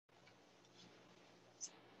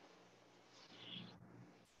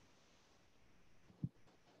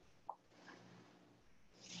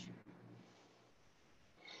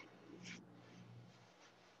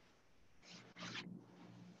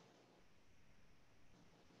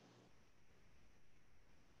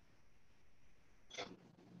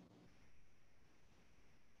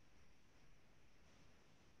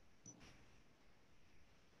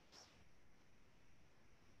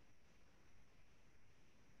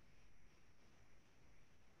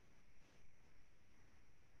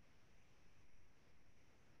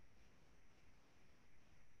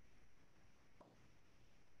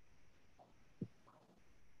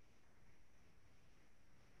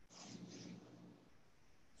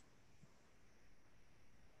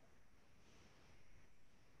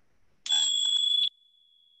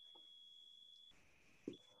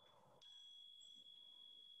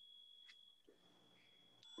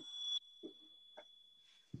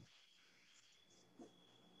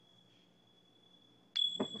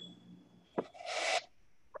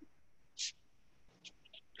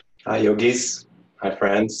Hi, yogis. Hi,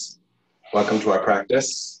 friends. Welcome to our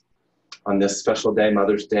practice on this special day,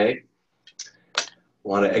 Mother's Day. I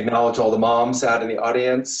want to acknowledge all the moms out in the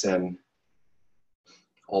audience and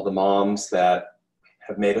all the moms that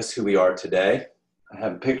have made us who we are today. I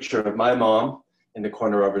have a picture of my mom in the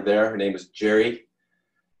corner over there. Her name is Jerry,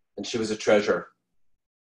 and she was a treasure.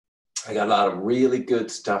 I got a lot of really good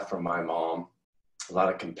stuff from my mom, a lot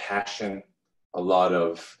of compassion, a lot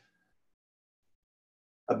of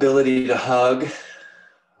ability to hug,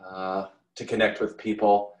 to connect with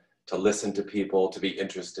people, to listen to people, to be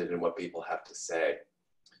interested in what people have to say.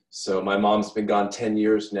 So my mom's been gone 10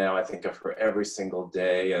 years now. I think of her every single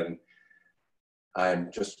day, and I'm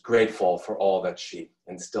just grateful for all that she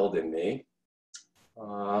instilled in me.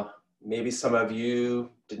 Maybe some of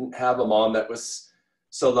you didn't have a mom that was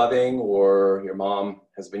so loving, or your mom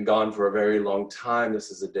has been gone for a very long time. This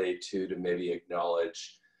is a day too to maybe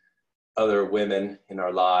acknowledge other women in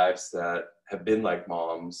our lives that have been like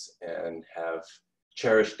moms and have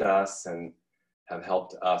cherished us and have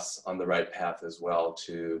helped us on the right path as well.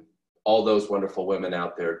 To all those wonderful women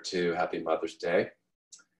out there too, happy Mother's Day.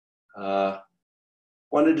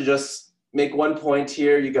 Wanted to just make one point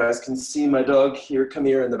here. You guys can see my dog here, come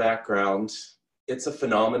here in the background. It's a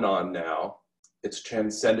phenomenon now. It's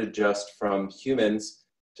transcended just from humans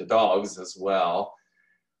to dogs as well.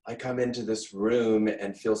 I come into this room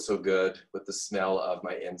and feel so good with the smell of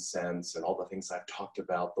my incense and all the things I've talked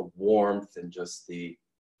about, the warmth and just the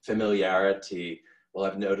familiarity. Well,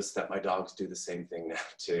 I've noticed that my dogs do the same thing now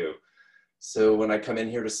too. So when I come in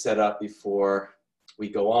here to set up before we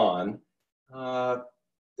go on,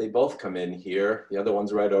 they both come in here. The other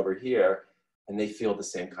one's right over here, and they feel the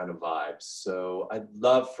same kind of vibes. So I'd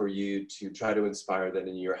love for you to try to inspire that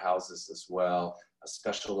in your houses as well, a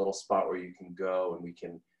special little spot where you can go and we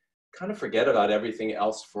can kind of forget about everything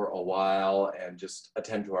else for a while and just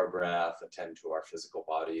attend to our breath, attend to our physical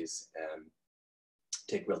bodies, and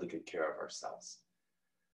take really good care of ourselves.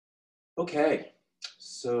 Okay,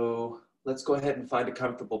 so let's go ahead and find a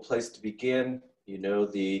comfortable place to begin. You know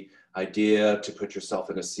the idea to put yourself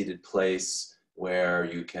in a seated place where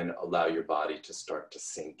you can allow your body to start to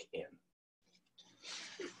sink in.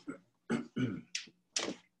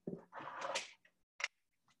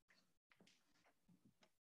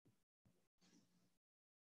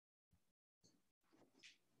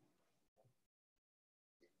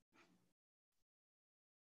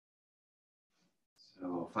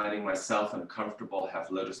 So finding myself in a comfortable half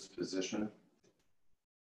lotus position.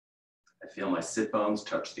 I feel my sit bones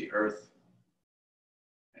touch the earth.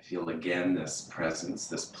 I feel again this presence,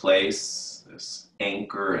 this place, this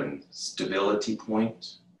anchor and stability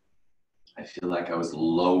point. I feel like I was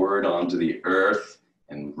lowered onto the earth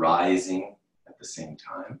and rising at the same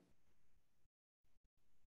time.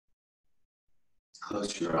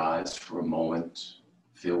 Close your eyes for a moment.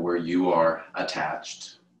 Feel where you are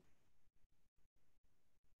attached.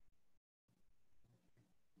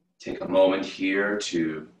 Take a moment here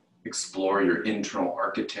to explore your internal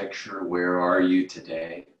architecture. Where are you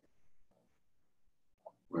today?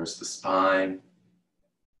 Where's the spine?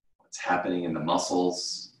 What's happening in the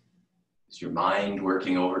muscles? Is your mind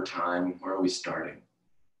working overtime? Where are we starting?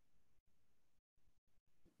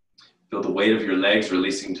 Feel the weight of your legs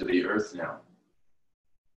releasing to the earth now.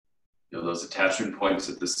 Feel those attachment points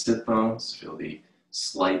at the sit bones. Feel the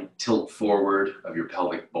slight tilt forward of your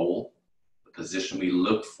pelvic bowl. Position we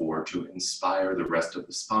look for to inspire the rest of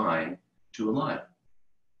the spine to align.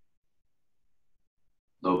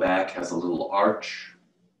 Low back has a little arch.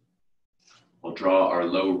 We'll draw our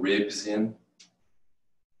low ribs in.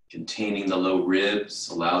 Containing the low ribs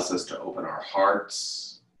allows us to open our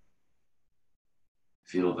hearts.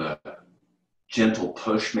 Feel the gentle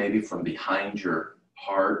push maybe from behind your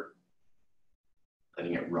heart,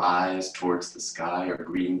 letting it rise towards the sky, a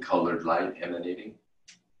green colored light emanating.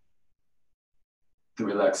 The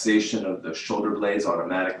relaxation of the shoulder blades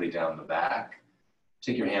automatically down the back.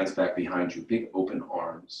 Take your hands back behind you, big open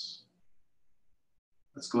arms.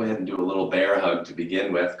 Let's go ahead and do a little bear hug to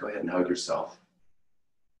begin with. Go ahead and hug yourself.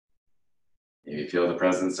 Maybe feel the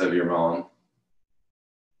presence of your mom.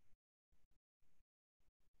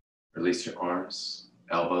 Release your arms,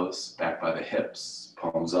 elbows back by the hips,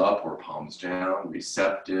 palms up or palms down,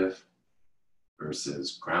 receptive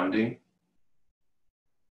versus grounding.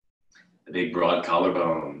 The big broad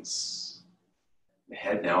collarbones. The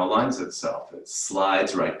head now aligns itself. It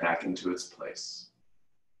slides right back into its place.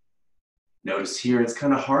 Notice here, it's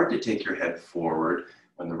kind of hard to take your head forward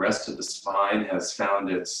when the rest of the spine has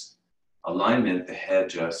found its alignment, the head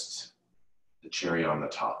just the cherry on the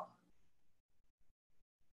top.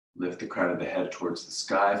 Lift the crown of the head towards the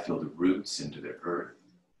sky, feel the roots into the earth.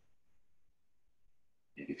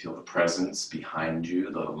 Maybe feel the presence behind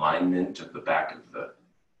you, the alignment of the back of the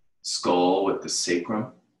skull with the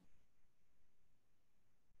sacrum.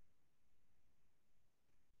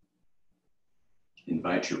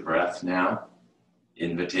 Invite your breath now.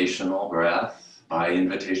 Invitational breath. By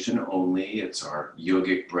invitation only, it's our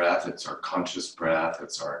yogic breath, it's our conscious breath,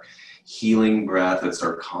 it's our healing breath, it's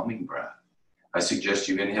our calming breath. I suggest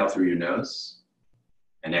you inhale through your nose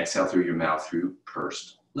and exhale through your mouth through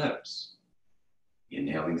pursed lips.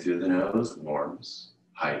 Inhaling through the nose warms,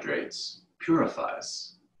 hydrates,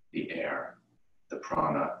 purifies the air, the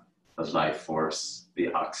prana, the life force, the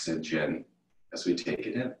oxygen as we take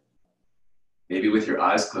it in. Maybe with your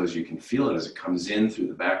eyes closed, you can feel it as it comes in through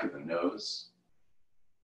the back of the nose,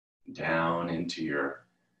 down into your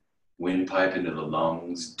windpipe, into the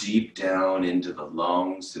lungs, deep down into the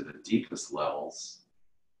lungs to the deepest levels.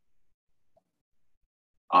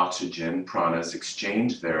 Oxygen, prana is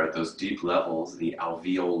exchanged there at those deep levels, the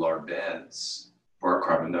alveolar beds, for our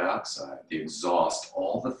carbon dioxide, the exhaust,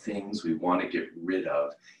 all the things we want to get rid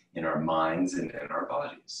of in our minds and in our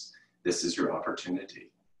bodies. This is your opportunity.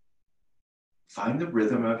 Find the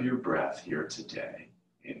rhythm of your breath here today.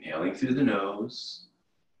 Inhaling through the nose,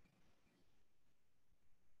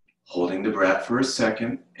 holding the breath for a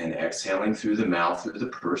second, and exhaling through the mouth, through the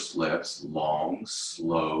pursed lips, long,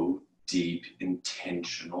 slow, deep,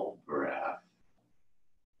 intentional breath.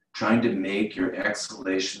 Trying to make your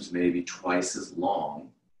exhalations maybe twice as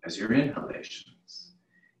long as your inhalations.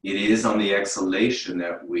 It is on the exhalation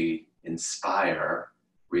that we inspire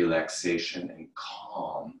relaxation and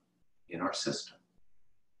calm in our system.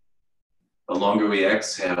 The longer we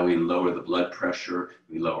exhale, we lower the blood pressure,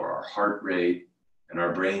 we lower our heart rate, and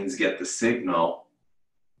our brains get the signal,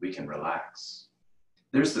 we can relax.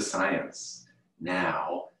 There's the science.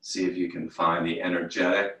 Now, see if you can find the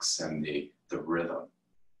energetics and the rhythm.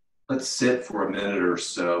 Let's sit for a minute or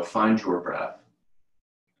so, find your breath,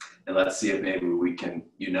 and let's see if maybe we can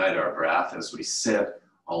unite our breath as we sit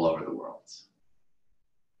all over the world.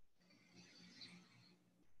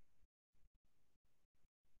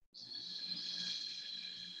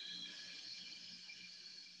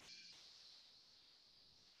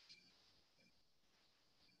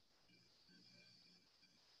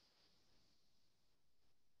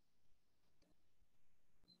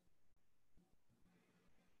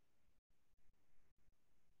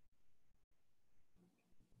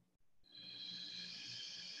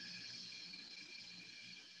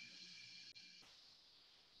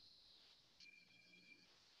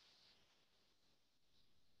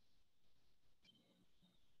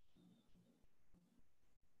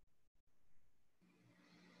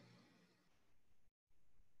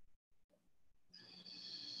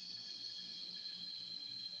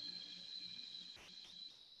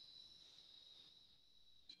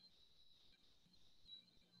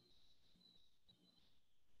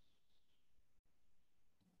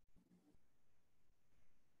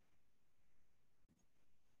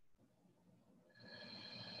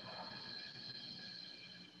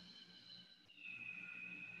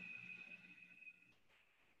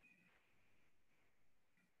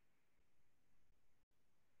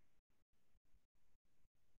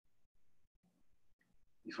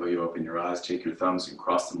 Before you open your eyes, take your thumbs and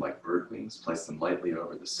cross them like bird wings. Place them lightly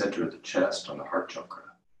over the center of the chest on the heart chakra.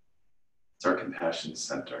 It's our compassion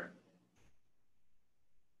center.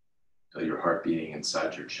 Feel your heart beating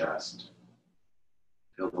inside your chest.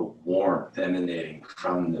 Feel the warmth emanating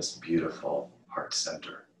from this beautiful heart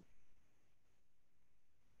center.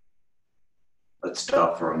 Let's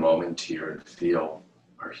stop for a moment here and feel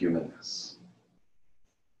our humanness.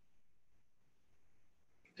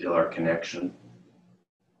 Feel our connection.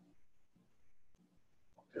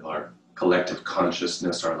 Feel our collective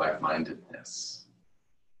consciousness, our like-mindedness.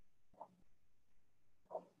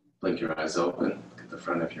 Blink your eyes open, look at the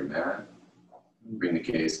front of your mat. Bring the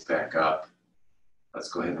gaze back up. Let's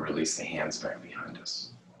go ahead and release the hands back behind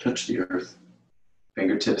us. Touch the earth.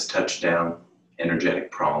 Fingertips touch down, energetic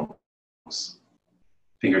palms.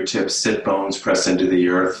 Fingertips, sit bones, press into the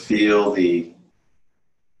earth. Feel the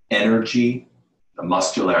energy, the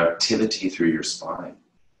muscular activity through your spine.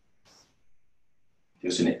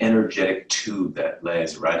 There's an energetic tube that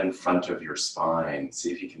lays right in front of your spine.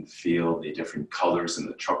 See if you can feel the different colors in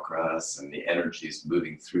the chakras and the energies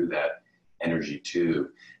moving through that energy tube.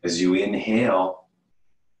 As you inhale,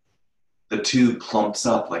 the tube plumps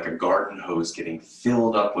up like a garden hose getting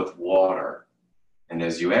filled up with water. And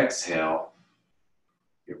as you exhale,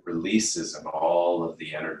 it releases and all of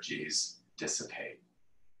the energies dissipate.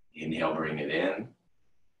 Inhale, bring it in.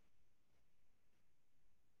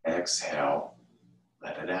 Exhale,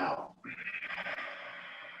 let it out.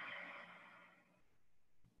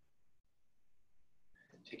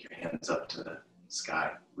 Take your hands up to the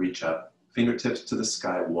sky. Reach up. Fingertips to the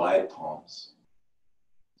sky, wide palms.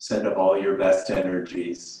 Send up all your best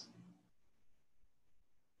energies.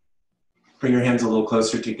 Bring your hands a little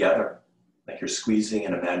closer together, like you're squeezing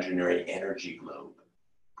an imaginary energy globe.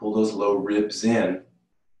 Pull those low ribs in.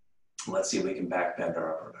 Let's see if we can back bend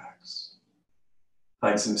our upper backs.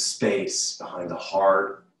 Find some space behind the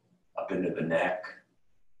heart, up into the neck.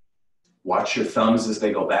 Watch your thumbs as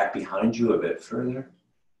they go back behind you a bit further.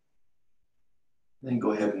 Then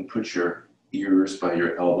go ahead and put your ears by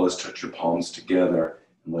your elbows, touch your palms together,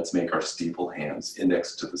 and let's make our steeple hands.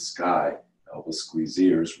 Index to the sky, elbows squeeze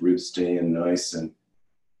ears, ribs stay in nice and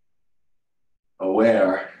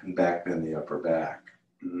aware, and back bend the upper back.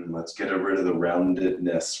 Let's get rid of the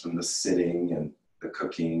roundedness from the sitting and the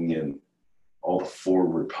cooking and all the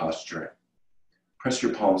forward posturing. Press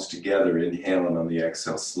your palms together, inhale, and on the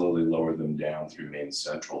exhale, slowly lower them down through main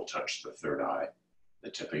central. Touch the third eye,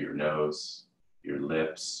 the tip of your nose, your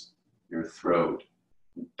lips, your throat,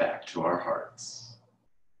 back to our hearts.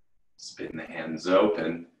 Spin the hands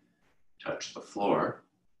open, touch the floor,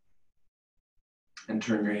 and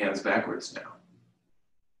turn your hands backwards now.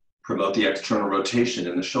 Promote the external rotation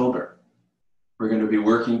in the shoulder. We're going to be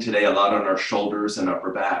working today a lot on our shoulders and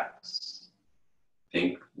upper backs.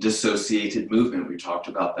 Think dissociated movement. We talked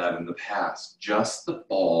about that in the past. Just the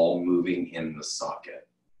ball moving in the socket.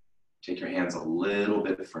 Take your hands a little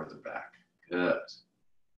bit further back. Good.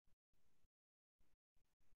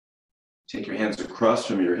 Take your hands across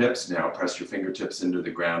from your hips now. Press your fingertips into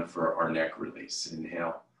the ground for our neck release.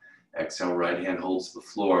 Inhale. Exhale, right hand holds the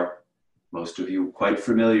floor. Most of you are quite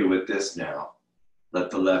familiar with this now.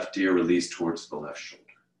 Let the left ear release towards the left shoulder.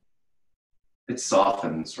 It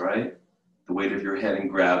softens, right? The weight of your head and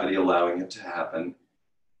gravity allowing it to happen.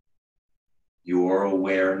 Your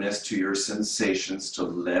awareness to your sensations to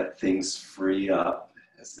let things free up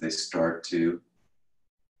as they start to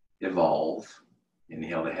evolve.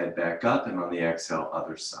 Inhale the head back up, and on the exhale,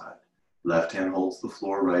 other side. Left hand holds the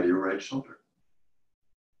floor, right ear, right shoulder.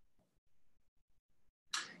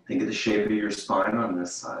 Think of the shape of your spine on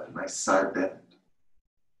this side, a nice side bend.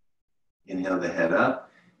 Inhale the head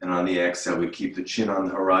up, and on the exhale, we keep the chin on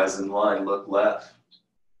the horizon line, look left.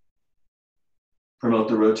 Promote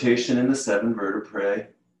the rotation in the 7 vertebrae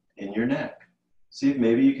in your neck. See if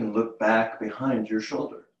maybe you can look back behind your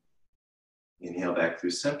shoulder. Inhale back through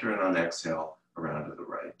center, and on exhale, around to the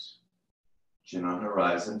right. Chin on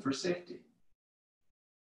horizon for safety.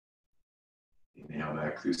 Inhale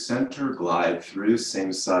back through center, glide through,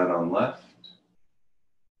 same side on left.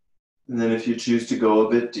 And then if you choose to go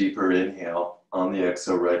a bit deeper, inhale. On the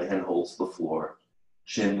exhale, right hand holds the floor.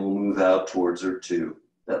 Chin will move out towards or to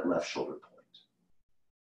that left shoulder point.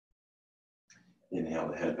 Inhale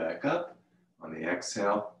the head back up. On the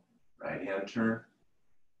exhale, right hand turn.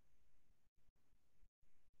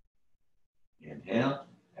 Inhale,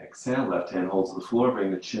 exhale, left hand holds the floor,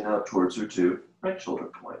 bring the chin out towards or to right shoulder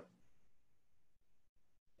point.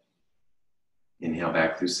 Inhale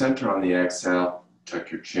back through center. On the exhale,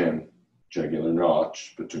 tuck your chin, jugular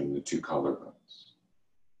notch between the 2 collarbones.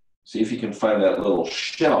 See if you can find that little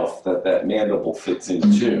shelf that mandible fits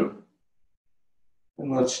into.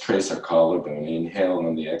 And let's trace our collarbone. Inhale, and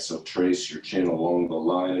on the exhale, trace your chin along the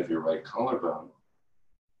line of your right collarbone.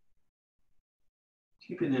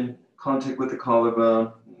 Keep it in contact with the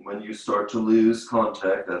collarbone. When you start to lose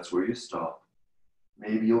contact, that's where you stop.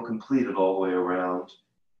 Maybe you'll complete it all the way around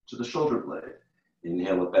to the shoulder blade.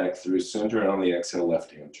 Inhale it back through center, and on the exhale,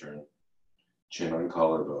 left hand turn. Chin on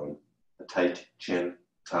collarbone, a tight chin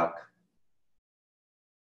tuck.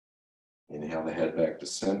 Inhale the head back to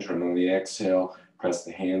center, and on the exhale, press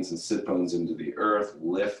the hands and sit bones into the earth.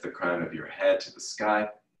 Lift the crown of your head to the sky.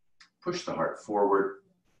 Push the heart forward.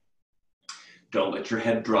 Don't let your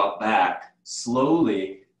head drop back.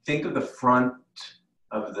 Slowly, think of the front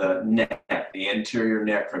of the neck, the anterior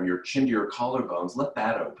neck, from your chin to your collarbones. Let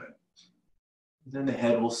that open. Then the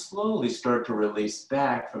head will slowly start to release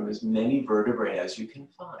back from as many vertebrae as you can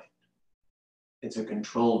find. It's a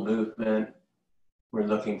controlled movement. We're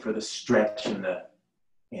looking for the stretch in the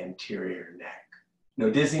anterior neck. No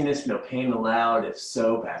dizziness, no pain allowed. If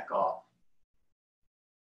so, back off.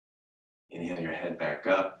 Inhale your head back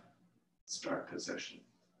up. Start position.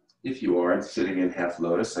 If you aren't sitting in half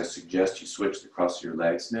lotus, I suggest you switch the cross of your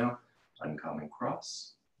legs now. Uncommon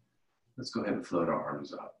cross. Let's go ahead and float our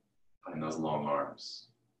arms up. Find those long arms.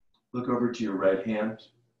 Look over to your right hand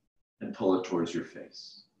and pull it towards your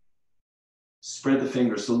face. Spread the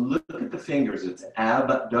fingers. So look at the fingers. It's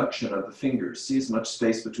abduction of the fingers. See as much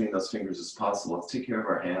space between those fingers as possible. Let's take care of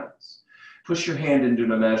our hands. Push your hand into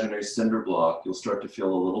an imaginary cinder block. You'll start to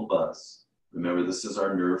feel a little buzz. Remember, this is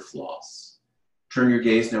our nerve floss. Turn your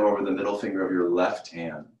gaze now over the middle finger of your left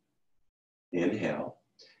hand. Inhale.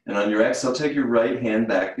 And on your exhale, take your right hand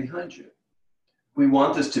back behind you. We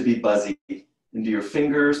want this to be buzzy into your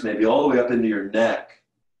fingers, maybe all the way up into your neck,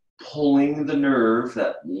 pulling the nerve,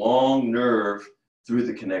 that long nerve, through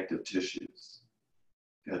the connective tissues.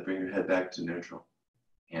 Good. Bring your head back to neutral,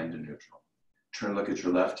 hand to neutral. Turn, look at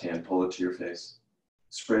your left hand, pull it to your face.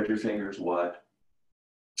 Spread your fingers wide.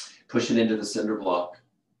 Push it into the cinder block.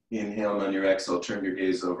 Inhale, and on your exhale, turn your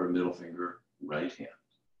gaze over middle finger, right hand.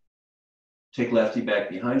 Take lefty back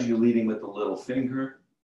behind you, leading with the little finger.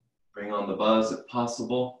 Bring on the buzz if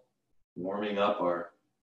possible. Warming up our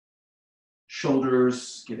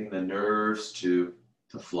shoulders, getting the nerves to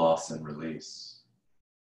floss and release.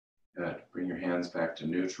 Good. Bring your hands back to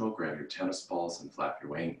neutral. Grab your tennis balls and flap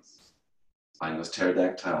your wings. Find those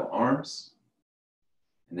pterodactyl arms.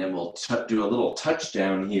 And then we'll do a little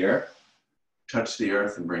touchdown here. Touch the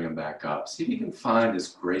earth and bring them back up. See if you can find this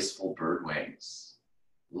graceful bird wings.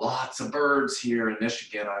 Lots of birds here in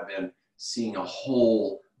Michigan. I've been seeing a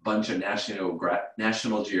whole bunch of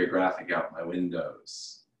National Geographic out my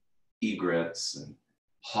windows. Egrets and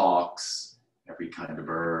hawks, every kind of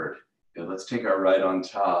bird. Good. Let's take our right on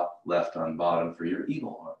top, left on bottom for your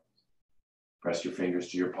eagle arm. Press your fingers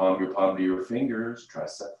to your palm to your fingers.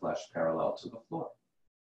 Tricep flesh parallel to the floor.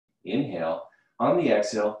 Inhale. On the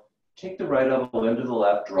exhale, take the right elbow into the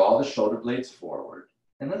left, draw the shoulder blades forward.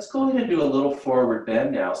 And let's go ahead and do a little forward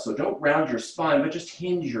bend now. So don't round your spine, but just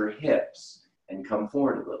hinge your hips and come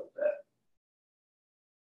forward a little bit.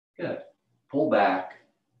 Good. Pull back,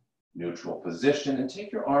 neutral position, and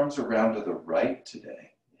take your arms around to the right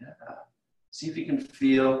today. Yeah. See if you can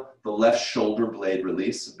feel the left shoulder blade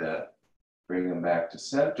release a bit. Bring them back to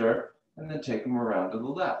center, and then take them around to the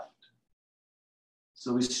left.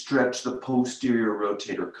 So we stretch the posterior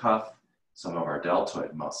rotator cuff, some of our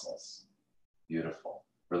deltoid muscles. Beautiful.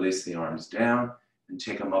 Release the arms down and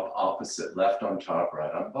take them up opposite, left on top,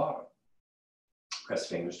 right on bottom. Press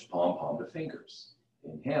fingers to palm, palm to fingers.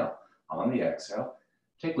 Inhale. On the exhale,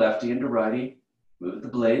 take lefty into righty. Move the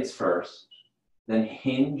blades first. Then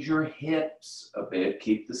hinge your hips a bit.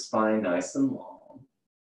 Keep the spine nice and long.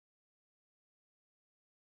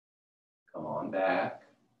 Come on back.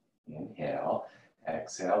 Inhale.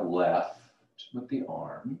 Exhale, left with the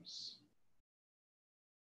arms.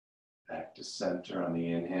 Back to center on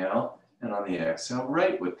the inhale. And on the exhale,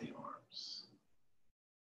 right with the arms.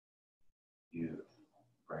 Beautiful.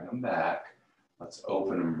 Bring them back. Let's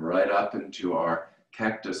open them right up into our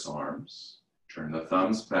cactus arms. Turn the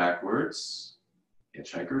thumbs backwards.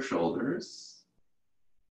 Hitchhiker shoulders.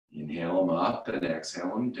 Inhale them up and exhale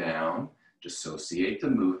them down. Dissociate the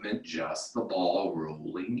movement, just the ball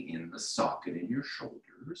rolling in the socket in your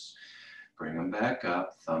shoulders. Bring them back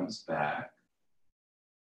up, thumbs back,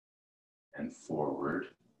 and forward,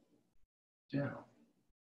 down.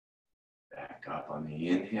 Back up on the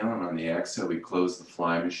inhale, and on the exhale, we close the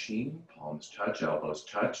fly machine. Palms touch, elbows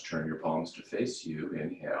touch. Turn your palms to face you.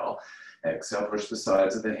 Inhale. Exhale, push the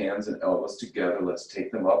sides of the hands and elbows together. Let's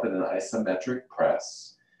take them up in an isometric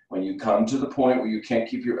press. When you come to the point where you can't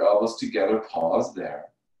keep your elbows together, pause there.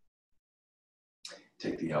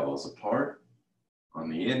 Take the elbows apart on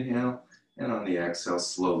the inhale, and on the exhale,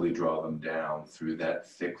 slowly draw them down through that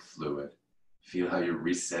thick fluid. Feel how you're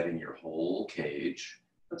resetting your whole cage.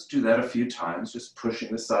 Let's do that a few times, just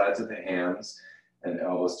pushing the sides of the hands and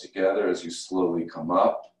elbows together as you slowly come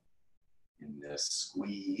up in this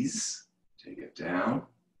squeeze. Take it down.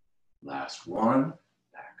 Last one,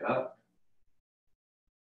 back up.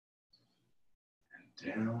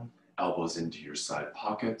 Down, elbows into your side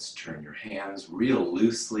pockets, turn your hands real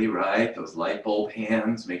loosely, right? Those light bulb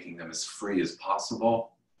hands, making them as free as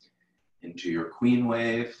possible. Into your queen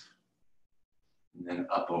wave, and then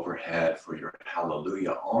up overhead for your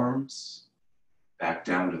hallelujah arms. Back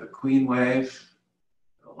down to the queen wave,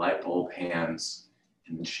 the light bulb hands,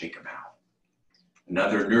 and then shake them out.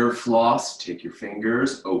 Another nerve floss, take your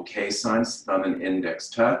fingers, okay signs, thumb and index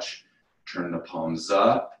touch. Turn the palms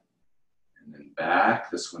up. And then back.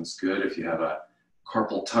 This one's good if you have a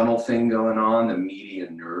carpal tunnel thing going on, the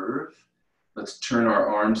median nerve. Let's turn our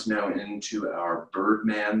arms now into our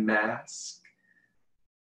Birdman mask.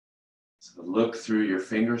 So look through your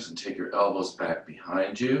fingers and take your elbows back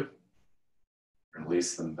behind you.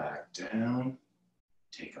 Release them back down.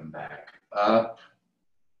 Take them back up.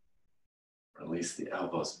 Release the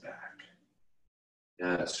elbows back.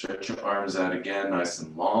 Yeah, stretch your arms out again, nice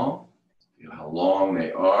and long. Feel how long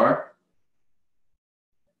they are.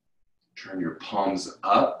 Turn your palms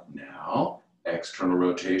up now. External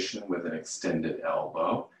rotation with an extended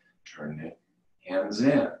elbow. Turn the hands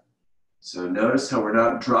in. So notice how we're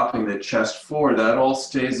not dropping the chest forward. That all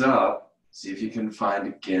stays up. See if you can find,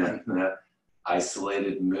 again, that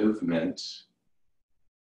isolated movement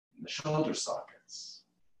in the shoulder sockets.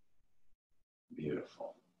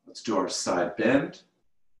 Beautiful. Let's do our side bend.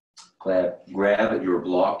 Grab at your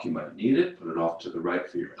block. You might need it. Put it off to the right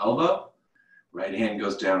for your elbow. Right hand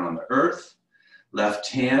goes down on the earth. Left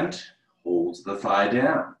hand holds the thigh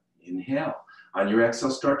down. Inhale. On your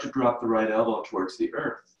exhale, start to drop the right elbow towards the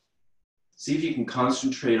earth. See if you can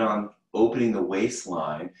concentrate on opening the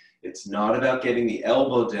waistline. It's not about getting the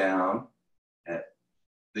elbow down at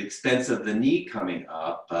the expense of the knee coming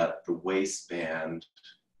up, but the waistband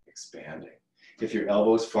expanding. If your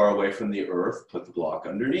elbow is far away from the earth, put the block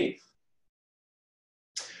underneath.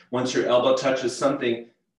 Once your elbow touches something,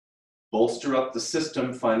 bolster up the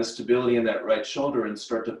system, find a stability in that right shoulder, and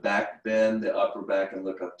start to back bend the upper back and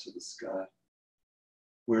look up to the sky.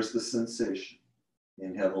 Where's the sensation?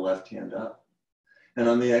 Inhale the left hand up. And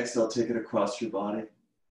on the exhale, take it across your body.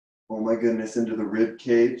 Oh my goodness, into the rib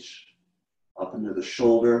cage, up into the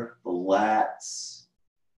shoulder, the lats.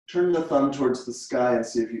 Turn the thumb towards the sky and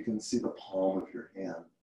see if you can see the palm of your hand.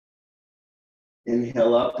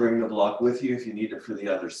 Inhale up, bring the block with you if you need it for the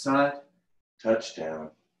other side. Touch down.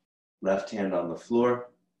 Left hand on the floor,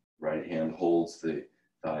 right hand holds the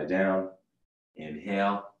thigh down.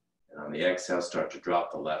 Inhale, and on the exhale, start to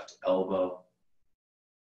drop the left elbow,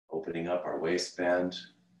 opening up our waistband,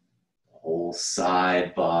 whole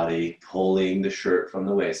side body, pulling the shirt from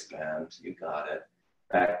the waistband. You got it.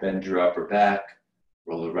 Back bend your upper back,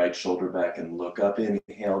 roll the right shoulder back and look up.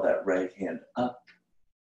 Inhale that right hand up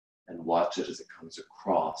and watch it as it comes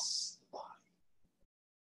across the body.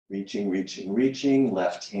 Reaching, reaching, reaching.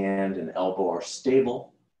 Left hand and elbow are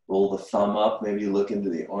stable. Roll the thumb up. Maybe look into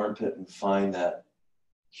the armpit and find that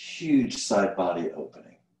huge side body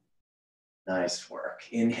opening. Nice work.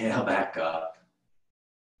 Inhale back up.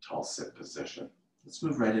 Tall sit position. Let's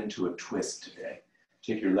move right into a twist today.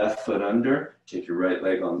 Take your left foot under. Take your right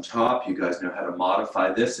leg on top. You guys know how to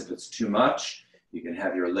modify this if it's too much. You can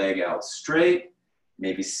have your leg out straight.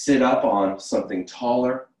 Maybe sit up on something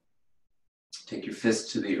taller. Take your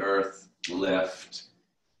fist to the earth, lift,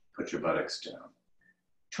 put your buttocks down.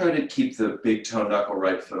 Try to keep the big toe knuckle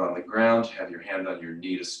right foot on the ground. Have your hand on your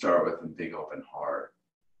knee to start with and big open heart.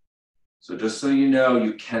 So just so you know,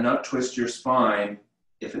 you cannot twist your spine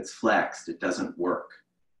if it's flexed. It doesn't work.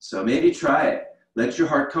 So maybe try it. Let your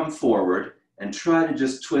heart come forward and try to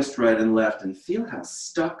just twist right and left and feel how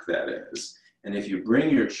stuck that is. And if you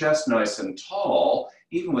bring your chest nice and tall,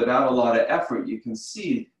 even without a lot of effort, you can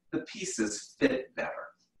see the pieces fit better.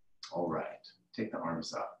 All right, take the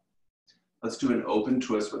arms up. Let's do an open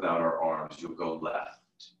twist without our arms. You'll go left.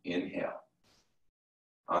 Inhale.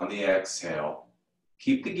 On the exhale,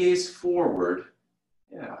 keep the gaze forward,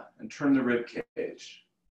 and turn the rib cage.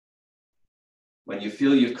 When you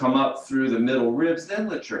feel you've come up through the middle ribs, then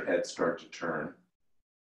let your head start to turn.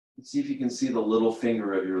 And see if you can see the little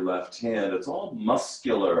finger of your left hand. It's all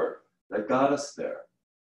muscular. That got us there.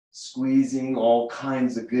 Squeezing all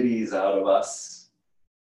kinds of goodies out of us.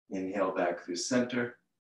 Inhale back through center.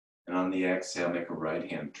 And on the exhale, make a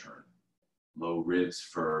right hand turn. Low ribs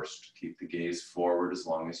first. Keep the gaze forward as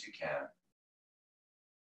long as you can.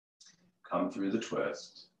 Come through the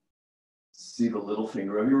twist. See the little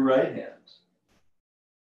finger of your right hand.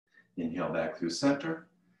 Inhale back through center.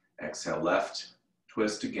 Exhale left.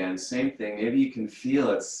 Twist again. Same thing. Maybe you can feel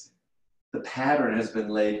the pattern has been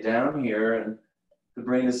laid down here and the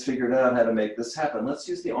brain has figured out how to make this happen. Let's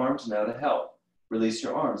use the arms now to help. Release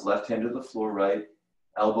your arms. Left hand to the floor, right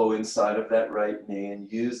elbow inside of that right knee,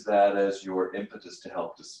 and use that as your impetus to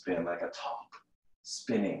help to spin like a top.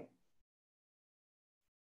 Spinning.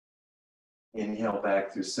 Inhale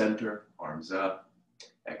back through center, arms up.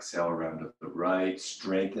 Exhale around to the right,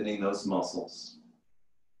 strengthening those muscles.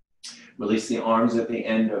 Release the arms at the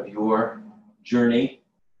end of your journey.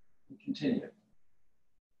 Continue.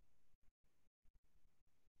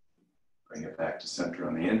 Bring it back to center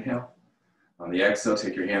on the inhale. On the exhale,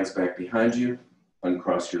 take your hands back behind you.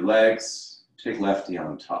 Uncross your legs. Take lefty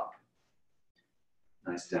on top.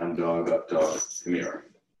 Nice down dog, up dog. Come here.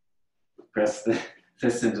 Press the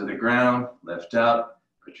fists into the ground. Lift up.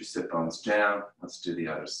 Put your sit bones down. Let's do the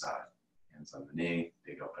other side. Hands on the knee.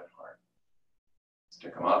 Big open heart.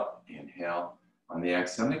 Stick them up. Inhale. On the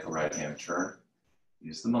exhale, make a right hand turn.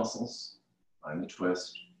 Use the muscles. Find the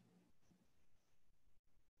twist.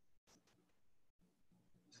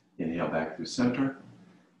 Inhale back through center.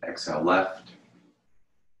 Exhale left.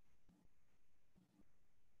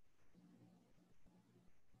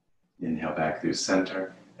 Inhale back through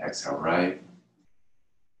center. Exhale right.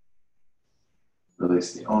 Release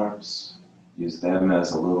Release the arms. Use them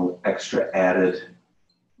as a little extra added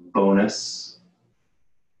bonus.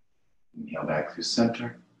 Inhale back through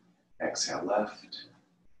center. Exhale left.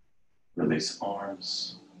 Release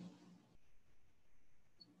arms.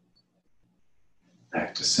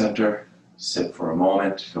 Back to center. Sit for a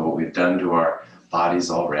moment. Feel what we've done to our bodies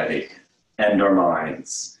already and our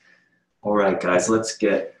minds. All right, guys, let's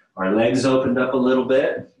get our legs opened up a little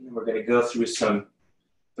bit. We're going to go through some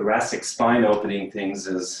thoracic spine opening things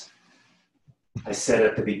as I said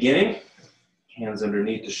at the beginning. Hands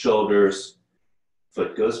underneath the shoulders,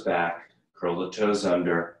 foot goes back, curl the toes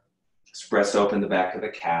under, express open the back of the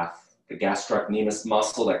calf, the gastrocnemius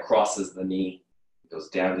muscle that crosses the knee goes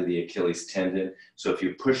down to the Achilles tendon. So if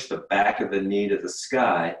you push the back of the knee to the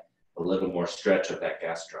sky, a little more stretch of that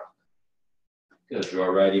gastroc. Good, draw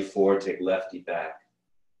righty forward, take lefty back.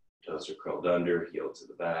 Toes are curled under, heel to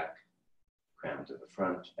the back, crown to the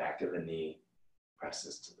front, back of the knee,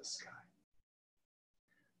 presses to the sky.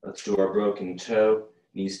 Let's do our broken toe,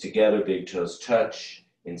 knees together, big toes touch,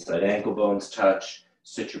 inside ankle bones touch.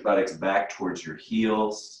 Sit your buttocks back towards your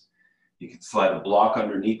heels. You can slide a block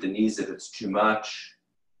underneath the knees if it's too much,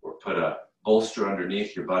 or put a bolster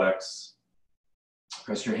underneath your buttocks.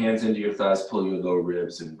 Press your hands into your thighs, pull your lower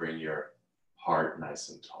ribs, and bring your heart nice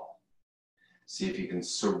and tall. See if you can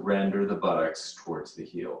surrender the buttocks towards the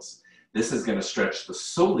heels. This is going to stretch the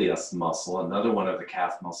soleus muscle, another one of the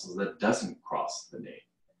calf muscles that doesn't cross the knee.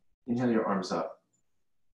 Inhale your arms up.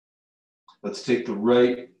 Let's take the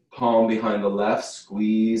right palm behind the left,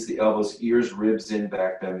 squeeze the elbows, ears, ribs in,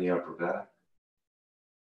 back, bend the upper back.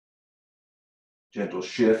 Gentle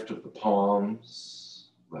shift of the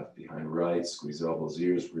palms, left behind right, squeeze elbows,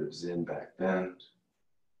 ears, ribs in, back, bend.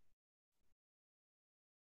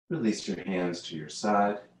 Release your hands to your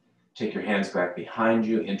side. Take your hands back behind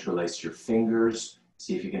you, interlace your fingers.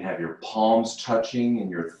 See if you can have your palms touching and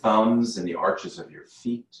your thumbs and the arches of your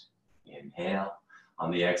feet. Inhale.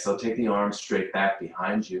 On the exhale, take the arms straight back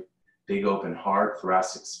behind you. Big open heart,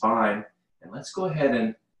 thoracic spine. And let's go ahead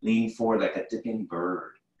and lean forward like a dipping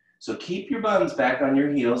bird. So keep your buttons back on your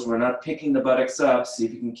heels. We're not picking the buttocks up. See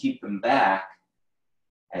if you can keep them back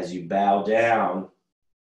as you bow down.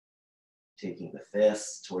 Taking the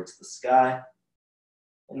fists towards the sky.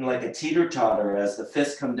 And like a teeter-totter, as the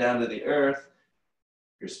fists come down to the earth,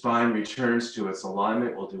 your spine returns to its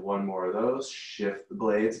alignment. We'll do one more of those. Shift the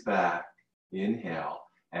blades back. Inhale.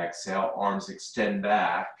 Exhale, arms extend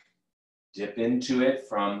back. Dip into it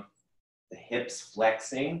from the hips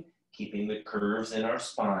flexing, keeping the curves in our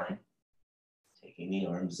spine. Taking the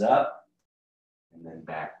arms up and then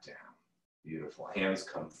back down. Beautiful. Hands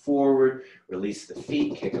come forward. Release the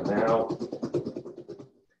feet, kick them out.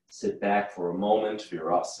 Sit back for a moment,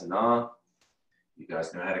 Virasana. You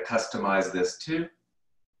guys know how to customize this too.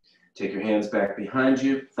 Take your hands back behind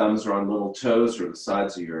you. Thumbs are on little toes or the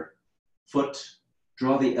sides of your foot.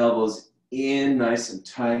 Draw the elbows in nice and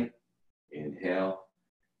tight. Inhale.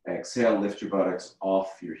 Exhale, lift your buttocks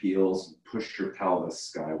off your heels and push your pelvis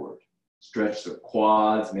skyward. Stretch the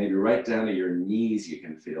quads, maybe right down to your knees, you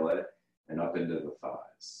can feel it, and up into the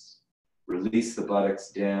thighs. Release the buttocks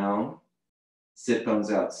down. Sit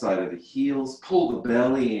bones outside of the heels. Pull the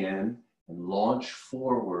belly in and launch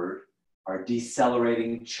forward our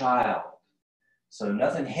decelerating child. So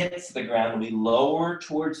nothing hits the ground. We lower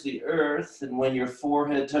towards the earth, and when your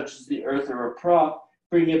forehead touches the earth or a prop,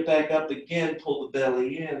 bring it back up again, pull the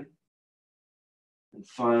belly in, and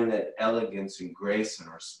find that elegance and grace in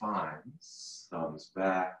our spines. Thumbs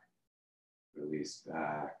back, release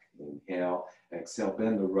back, inhale. Exhale,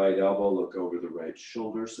 bend the right elbow, look over the right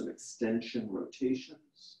shoulder, some extension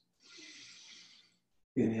rotations.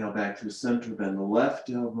 Inhale back through center, bend the left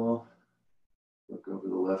elbow, look over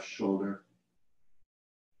the left shoulder.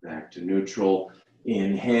 Back to neutral.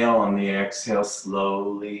 Inhale on the exhale,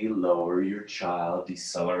 slowly lower your child,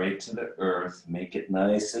 decelerate to the earth, make it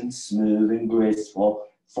nice and smooth and graceful.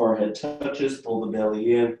 Forehead touches, pull the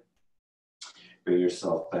belly in. Bring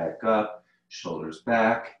yourself back up, shoulders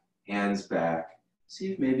back, hands back.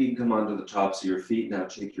 See if maybe you can come onto the tops of your feet. Now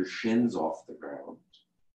take your shins off the ground.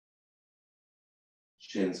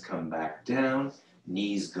 Shins come back down,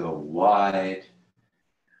 knees go wide.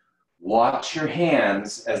 Watch your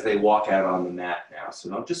hands as they walk out on the mat now. So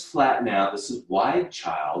don't just flatten out. This is wide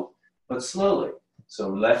child, but slowly. So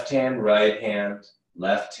left hand, right hand,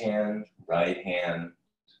 right hand.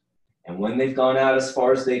 And when they've gone out as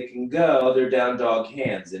far as they can go, they're down dog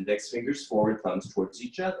hands. Index fingers forward, thumbs towards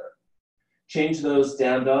each other. Change those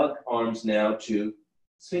down dog arms now to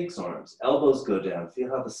Sphinx arms. Elbows go down. Feel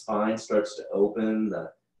how the spine starts to open,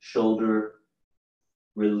 the shoulder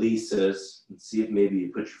releases. And see if maybe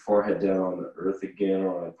you put your forehead down on the earth again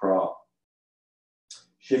or on a prop.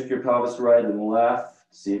 Shift your pelvis right and left.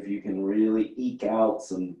 See if you can really eke out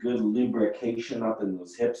some good lubrication up in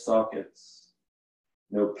those hip sockets.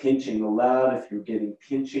 No pinching allowed. If you're getting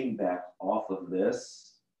pinching, back off of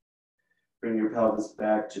this. Bring your pelvis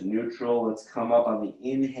back to neutral. Let's come up on the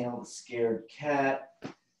inhale, the scared cat.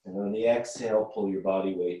 And on the exhale, pull your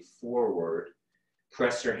body weight forward.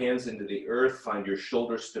 Press your hands into the earth. Find your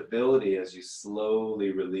shoulder stability as you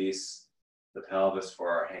slowly release the pelvis for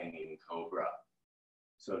our hanging cobra.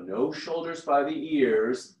 So no shoulders by the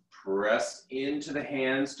ears. Press into the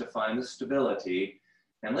hands to find the stability.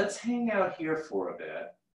 And let's hang out here for a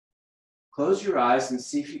bit. Close your eyes and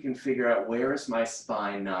see if you can figure out where is my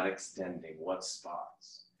spine not extending, what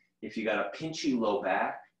spots. If you got a pinchy low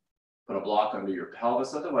back, put a block under your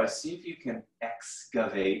pelvis. Otherwise, see if you can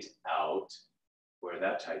excavate out where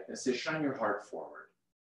that tightness is. Shine your heart forward.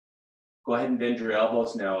 Go ahead and bend your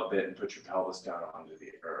elbows now a bit and put your pelvis down onto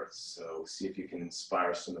the earth. So see if you can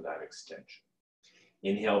inspire some of that extension.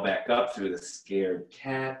 Inhale back up through the scared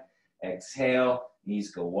cat. Exhale, knees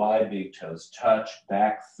go wide, big toes touch,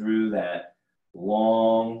 back through that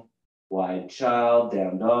long, wide child,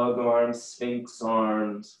 down dog arms, sphinx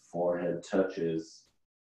arms, forehead touches.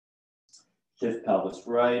 Shift pelvis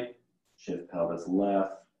right, shift pelvis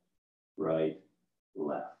left, right,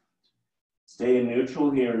 left. Stay in neutral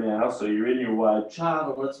here now, so you're in your wide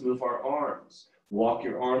child, and let's move our arms. Walk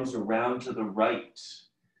your arms around to the right.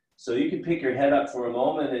 So you can pick your head up for a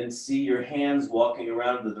moment and see your hands walking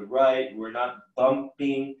around to the right. We're not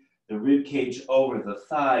bumping the rib cage over the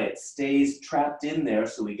thigh. It stays trapped in there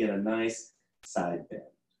so we get a nice side bend.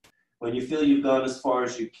 When you feel you've gone as far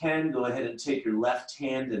as you can, go ahead and take your left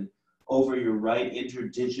hand and over your right,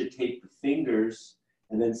 interdigitate the fingers,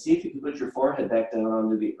 and then see if you can put your forehead back down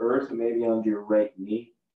onto the earth or maybe onto your right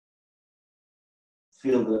knee.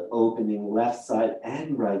 Feel the opening left side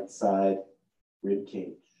and right side rib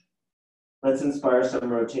cage. Let's inspire some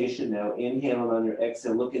rotation now. Inhale, and on your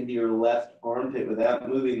exhale, look into your left armpit without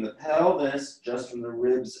moving the pelvis, just from the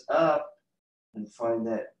ribs up, and find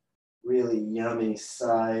that really yummy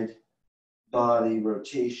side body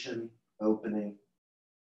rotation, opening.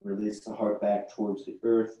 Release the heart back towards the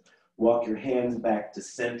earth. Walk your hands back to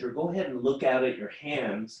center. Go ahead and look out at your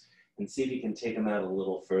hands and see if you can take them out a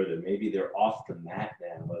little further. Maybe they're off the mat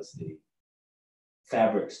now as the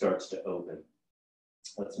fabric starts to open.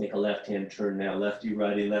 Let's make a left hand turn now. Lefty,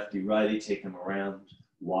 righty, take them around.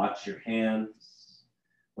 Watch your hands.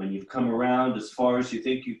 When you've come around as far as you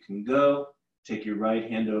think you can go, take your right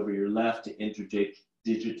hand over your left to interdigitate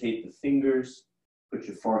the fingers. Put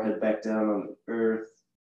your forehead back down on the earth.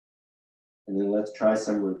 And then let's try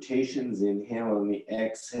some rotations. Inhale, on the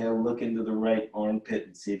exhale, look into the right armpit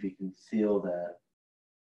and see if you can feel that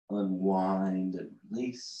unwind and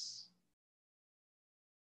release.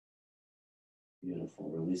 Beautiful.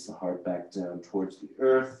 Release the heart back down towards the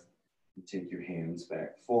earth. And take your hands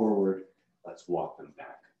back forward. Let's walk them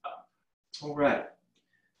back up. All right. I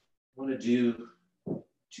want to do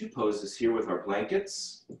two poses here with our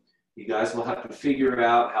blankets. You guys will have to figure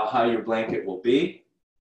out how high your blanket will be.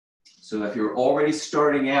 So if you're already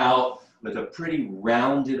starting out with a pretty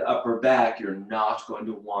rounded upper back, you're not going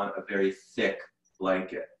to want a very thick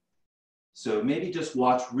blanket. So maybe just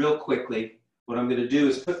watch real quickly. What I'm going to do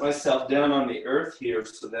is put myself down on the earth here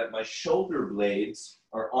so that my shoulder blades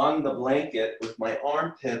are on the blanket with my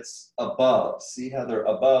armpits above. See how they're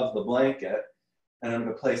above the blanket? And I'm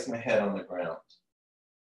going to place my head on the ground.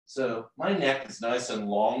 So my neck is nice and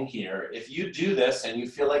long here. If you do this and you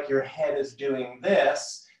feel like your head is doing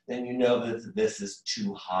this, then you know that this is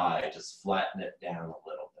too high. Just flatten it down a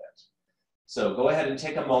little bit. So go ahead and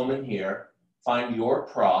take a moment here. Find your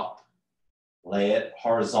prop. Lay it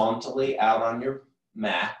horizontally out on your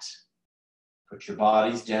mat. Put your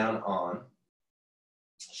bodies down on.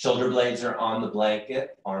 Shoulder blades are on the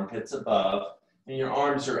blanket, armpits above, and your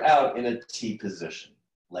arms are out in a T position.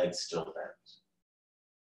 Legs still bent.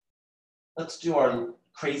 Let's do our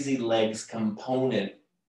crazy legs component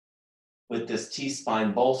with this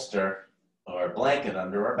T-spine bolster or blanket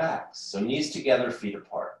under our backs. So knees together, feet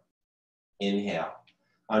apart. Inhale.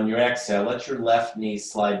 On your exhale, let your left knee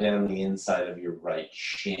slide down the inside of your right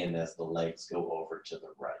shin as the legs go over to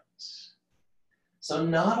the right. So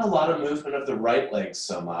not a lot of movement of the right leg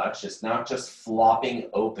so much. It's not just flopping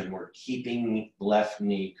open. We're keeping left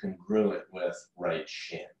knee congruent with right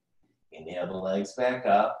shin. Inhale the legs back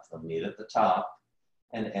up, they'll meet at the top.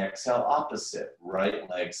 And exhale opposite. Right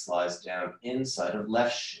leg slides down inside of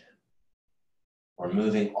left shin. We're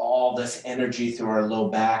moving all this energy through our low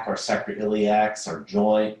back, our sacroiliacs, our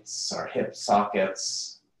joints, our hip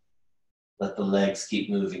sockets. Let the legs keep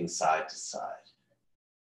moving side to side.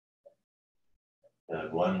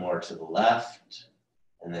 Good. One more to the left,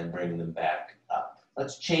 and then bring them back up.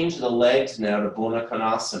 Let's change the legs now to Baddha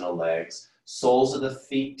Konasana legs. Soles of the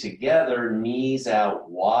feet together, knees out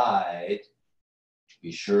wide.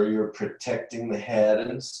 Be sure you're protecting the head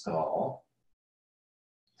and skull.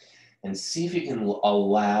 And see if you can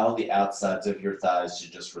allow the outsides of your thighs to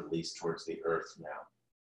just release towards the earth now.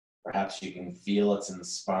 Perhaps you can feel it's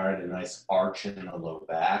inspired a nice arch in the low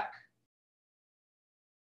back.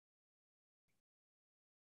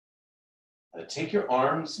 Take your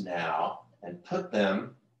arms now and put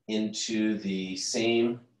them into the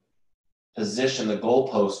same position, the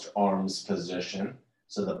goalpost arms position.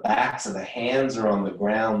 So the backs of the hands are on the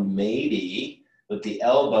ground, maybe with the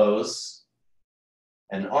elbows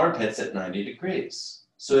and armpits at 90 degrees.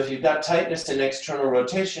 So if you've got tightness in external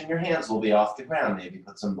rotation, your hands will be off the ground. Maybe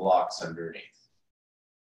put some blocks underneath.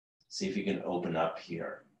 See if you can open up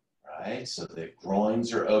here, right? So the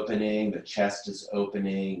groins are opening, the chest is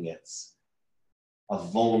opening. It's a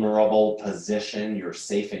vulnerable position. You're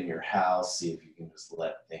safe in your house. See if you can just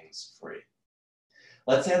let things free.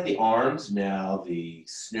 Let's add the arms now, the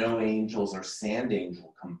snow angels or sand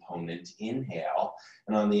angel component. Inhale,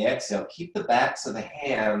 and on the exhale, keep the backs of the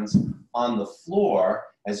hands on the floor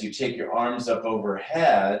as you take your arms up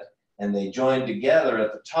overhead and they join together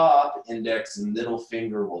at the top. Index and middle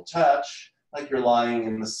finger will touch like you're lying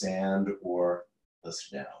in the sand or the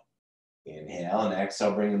snow. Inhale and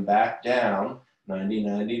exhale, bring them back down. 90,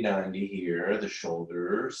 90, 90 here, the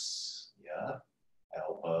shoulders, yeah,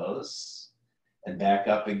 elbows. And back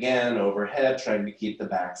up again overhead, trying to keep the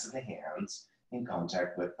backs of the hands in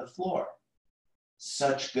contact with the floor.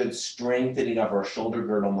 Such good strengthening of our shoulder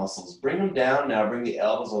girdle muscles. Bring them down now. Bring the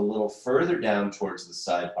elbows a little further down towards the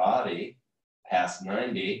side body, past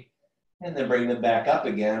 90, and then bring them back up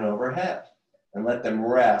again overhead. And let them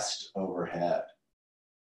rest overhead.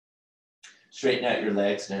 Straighten out your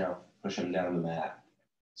legs now. Push them down the mat.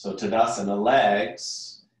 So Tadasana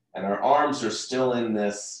legs, and our arms are still in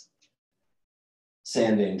this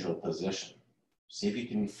sand angel position. See if you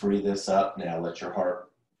can free this up now. Let your heart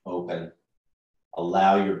open.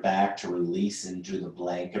 Allow your back to release into the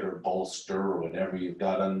blanket or bolster or whatever you've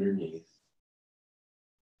got underneath.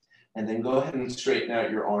 And then go ahead and straighten out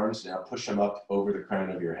your arms now. Push them up over the crown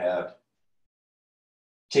of your head.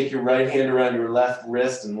 Take your right hand around your left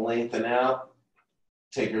wrist and lengthen out.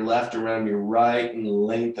 Take your left around your right and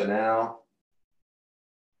lengthen out.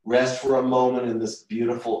 Rest for a moment in this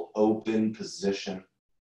beautiful open position.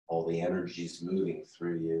 All the energy's moving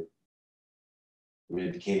through you.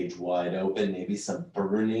 Rib cage wide open, maybe some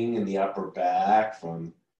burning in the upper back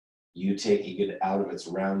from you taking it out of its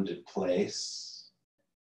rounded place.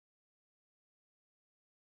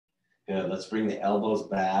 Good, let's bring the elbows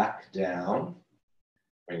back down.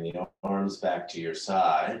 Bring the arms back to your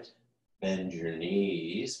side. Bend your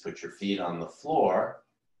knees, put your feet on the floor.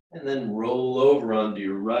 And then roll over onto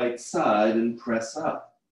your right side and press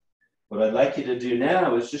up. What I'd like you to do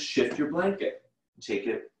now is just shift your blanket. Take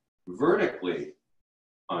it vertically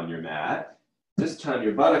on your mat. This time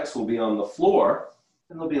your buttocks will be on the floor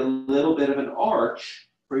and there'll be a little bit of an arch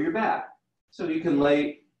for your back. So you can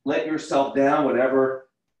let yourself down whatever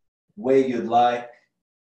way you'd like.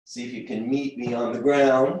 See if you can meet me on the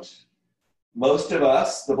ground. Most of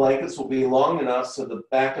us, the blankets will be long enough so the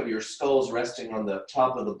back of your skull is resting on the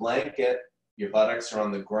top of the blanket. Your buttocks are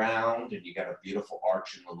on the ground and you got a beautiful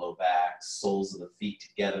arch in the low back, soles of the feet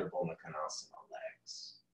together, Baddha Konasana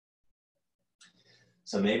legs.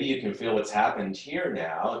 So maybe you can feel what's happened here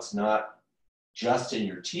now. It's not just in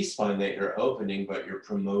your T-spine that you're opening, but you're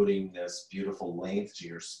promoting this beautiful length to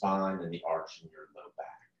your spine and the arch in your low back.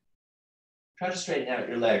 Try to straighten out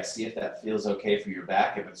your legs. See if that feels okay for your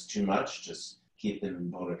back. If it's too much, just keep them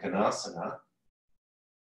in Baddha Konasana.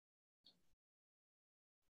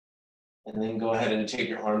 And then go ahead and take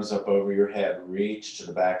your arms up over your head. Reach to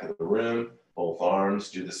the back of the room. Both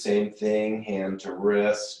arms do the same thing. Hand to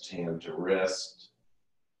wrist, hand to wrist.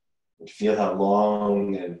 And feel how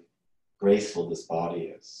long and graceful this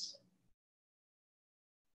body is.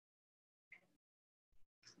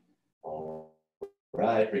 All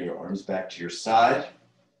right, bring your arms back to your side.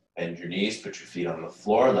 Bend your knees, put your feet on the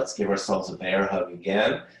floor. Let's give ourselves a bear hug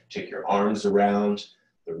again. Take your arms around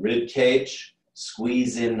the rib cage.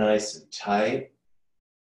 Squeeze in nice and tight.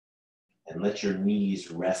 And let your knees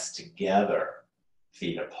rest together,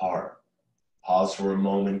 feet apart. Pause for a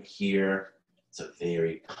moment here. It's a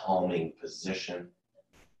very calming position.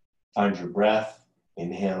 Find your breath,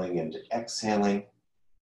 inhaling and exhaling.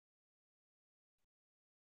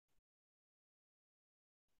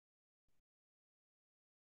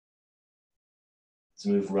 Let's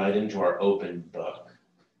move right into our open book.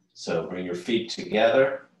 So bring your feet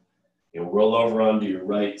together. You'll roll over onto your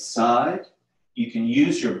right side. You can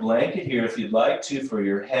use your blanket here if you'd like to for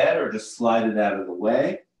your head, or just slide it out of the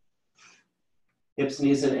way. Hips,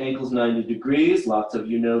 knees, and ankles 90 degrees. Lots of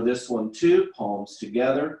you know this one too. Palms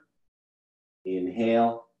together.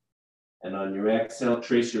 Inhale. And on your exhale,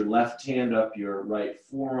 trace your left hand up your right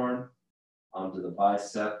forearm onto the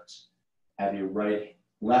bicep. Have your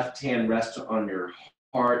left hand rest on your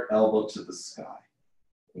heart, elbow to the sky.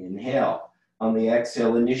 Inhale. On the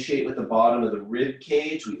exhale, initiate with the bottom of the rib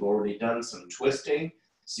cage. We've already done some twisting.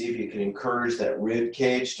 See if you can encourage that rib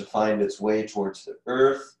cage to find its way towards the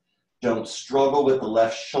earth. Don't struggle with the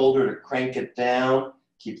left shoulder to crank it down.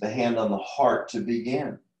 Keep the hand on the heart to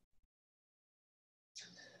begin.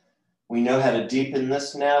 We know how to deepen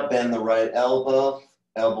this now. Bend the right elbow,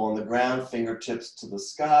 elbow on the ground, fingertips to the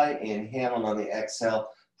sky. Inhale, and on the exhale,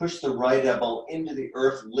 push the right elbow into the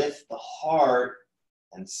earth, lift the heart,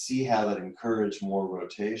 and see how that encourages more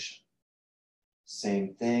rotation.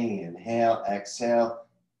 Same thing, inhale, exhale,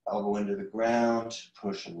 elbow into the ground,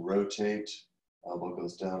 push and rotate. Elbow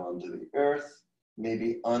goes down onto the earth.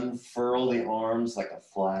 Maybe unfurl the arms like a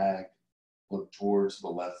flag. Look towards the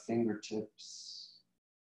left fingertips.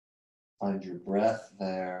 Find your breath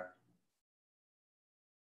there.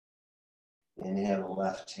 Inhale the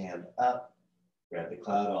left hand up. Grab the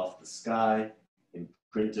cloud off the sky.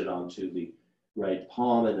 Imprint it onto the right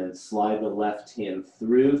palm, and then slide the left hand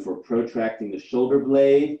through for protracting the shoulder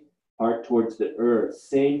blade. Heart towards the earth.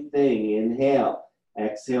 Same thing. Inhale.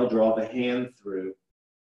 Exhale, draw the hand through.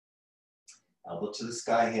 Elbow to the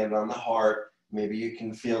sky, hand on the heart. Maybe you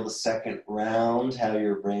can feel the second round, how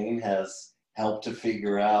your brain has helped to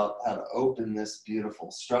figure out how to open this beautiful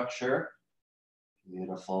structure.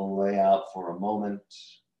 Beautiful layout for a moment.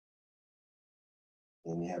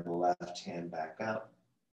 Inhale the left hand back up.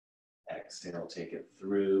 Exhale, take it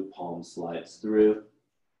through, palm slides through.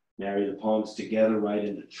 Marry the palms together right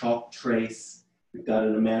into chalk trace. We've got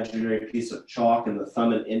an imaginary piece of chalk in the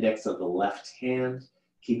thumb and index of the left hand.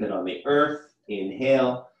 Keep it on the earth.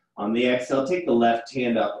 Inhale. On the exhale, take the left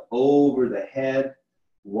hand up over the head.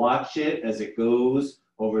 Watch it as it goes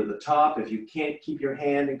over the top. If you can't keep your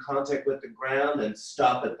hand in contact with the ground, then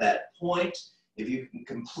stop at that point. If you can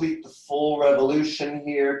complete the full revolution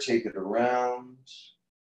here, take it around.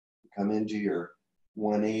 Come into your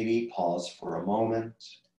 180, pause for a moment.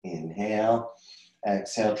 Inhale.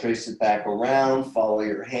 Exhale, trace it back around. Follow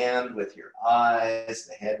your hand with your eyes.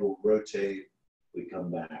 The head will rotate. We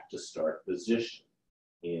come back to start position.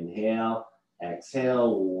 Inhale.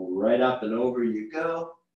 Exhale, right up and over you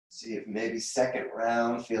go. See if maybe second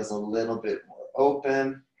round feels a little bit more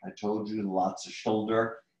open. I told you lots of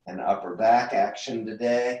shoulder and upper back action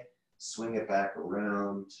today. Swing it back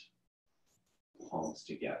around. Palms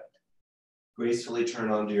together. Gracefully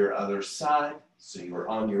turn onto your other side. So you were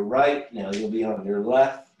on your right, now you'll be on your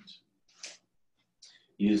left.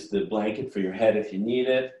 Use the blanket for your head if you need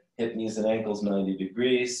it. Hip, knees, and ankles 90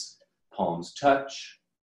 degrees. Palms touch.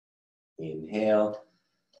 Inhale.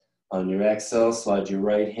 On your exhale, slide your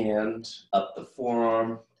right hand up the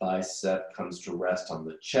forearm. Bicep comes to rest on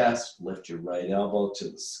the chest. Lift your right elbow to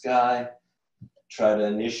the sky. Try to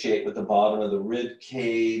initiate with the bottom of the rib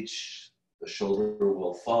cage. The shoulder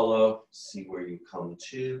will follow. See where you come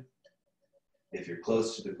to. If you're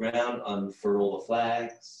close to the ground, unfurl the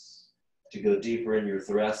flags. To go deeper in your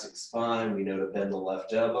thoracic spine, we know to bend the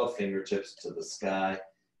left elbow, fingertips to the sky.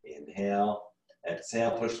 Inhale.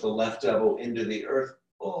 Exhale, push the left elbow into the earth.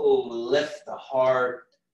 Oh, lift the heart.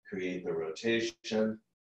 Create the rotation.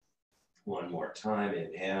 One more time.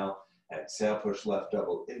 Inhale. Exhale, push left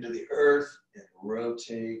elbow into the earth and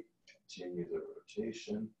rotate. Continue the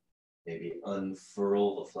rotation. Maybe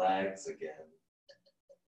unfurl the flags again.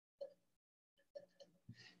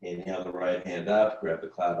 Inhale the right hand up, grab the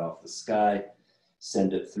cloud off the sky,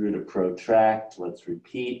 send it through to protract. Let's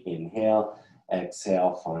repeat. Inhale,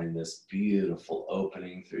 exhale, find this beautiful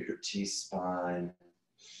opening through your T-spine.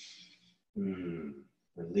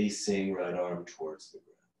 Releasing right arm towards the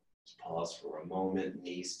ground. Just pause for a moment,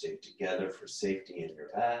 knees stay together for safety in your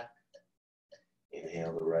back.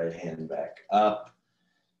 Inhale the right hand back up.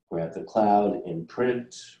 Grab the cloud,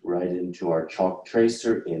 imprint right into our chalk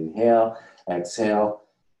tracer. Inhale, exhale.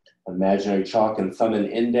 Imaginary chalk and thumb and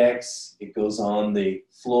index. It goes on the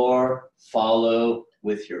floor. Follow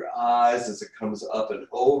with your eyes as it comes up and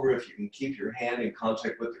over. If you can keep your hand in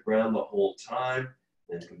contact with the ground the whole time,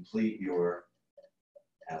 then complete your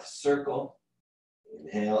half circle.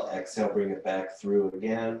 Inhale, exhale, bring it back through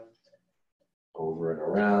again. Over and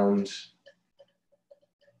around.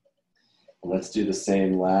 Let's do the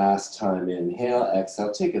same last time. Inhale,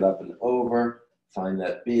 exhale, take it up and over. Find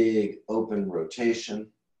that big open rotation.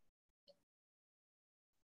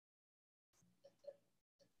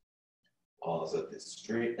 Pause at the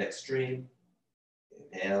extreme.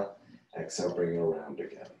 Inhale, exhale, bring it around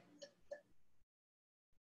again.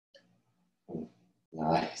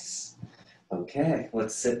 Nice. Okay,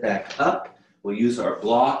 let's sit back up. We'll use our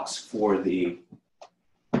blocks for the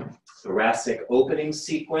thoracic opening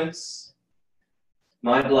sequence.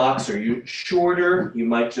 My blocks are shorter. You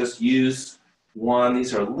might just use one.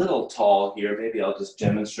 These are a little tall here. Maybe I'll just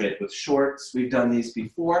demonstrate with shorts. We've done these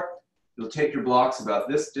before. You'll take your blocks about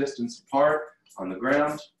this distance apart on the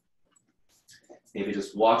ground. Maybe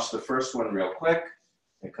just watch the first one real quick.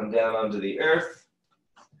 I come down onto the earth.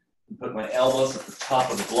 Put my elbows at the top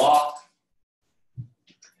of the block.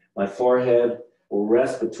 My forehead will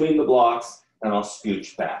rest between the blocks, and I'll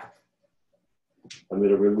scooch back. I'm going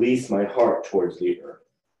to release my heart towards the earth.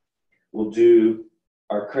 We'll do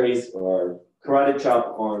our karate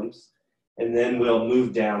chop arms, and then we'll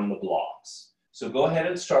move down the blocks. So go ahead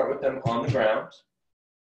and start with them on the ground,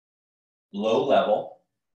 low level.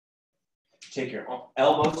 Take your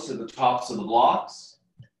elbows to the tops of the blocks,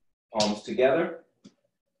 palms together.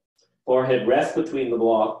 Forehead rest between the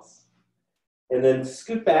blocks. And then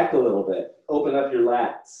scoot back a little bit. Open up your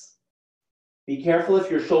lats. Be careful if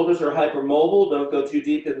your shoulders are hypermobile. Don't go too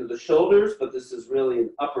deep into the shoulders, but this is really an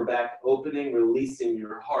upper back opening, releasing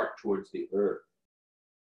your heart towards the earth.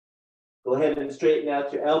 Go ahead and straighten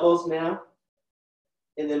out your elbows now.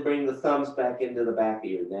 And then bring the thumbs back into the back of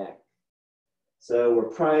your neck. So we're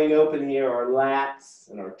prying open here our lats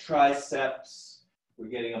and our triceps. We're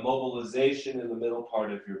getting a mobilization in the middle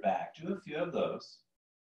part of your back. Do a few of those.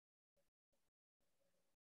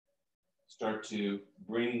 Start to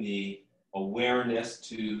bring the awareness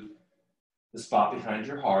to the spot behind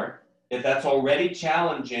your heart. If that's already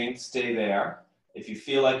challenging, stay there. If you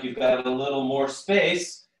feel like you've got a little more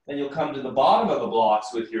space, then you'll come to the bottom of the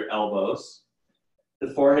blocks with your elbows.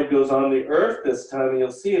 The forehead goes on the earth this time, and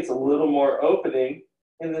you'll see it's a little more opening,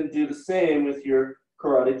 and then do the same with your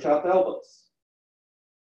karate chop elbows.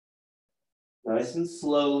 Nice and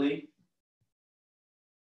slowly,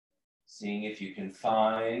 seeing if you can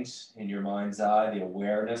find in your mind's eye the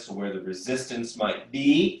awareness of where the resistance might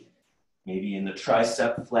be, maybe in the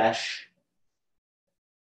tricep flesh,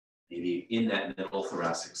 maybe in that middle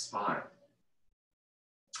thoracic spine.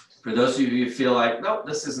 For those of you who feel like, nope,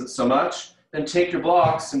 this isn't so much, then take your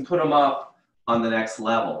blocks and put them up on the next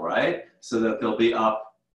level, right? So that they'll be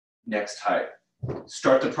up next height.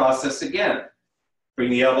 Start the process again. Bring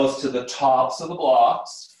the elbows to the tops of the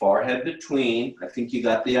blocks, forehead between. I think you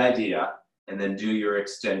got the idea. And then do your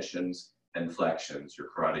extensions and flexions, your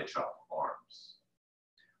karate chop arms.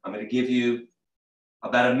 I'm going to give you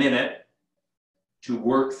about a minute to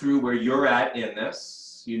work through where you're at in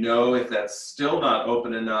this. You know, if that's still not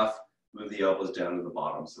open enough, move the elbows down to the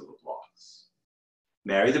bottoms of the blocks.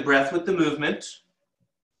 Marry the breath with the movement.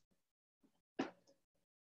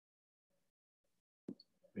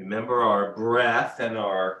 Remember, our breath and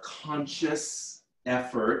our conscious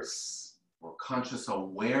efforts or conscious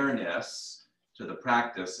awareness to the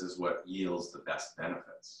practice is what yields the best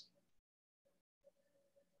benefits.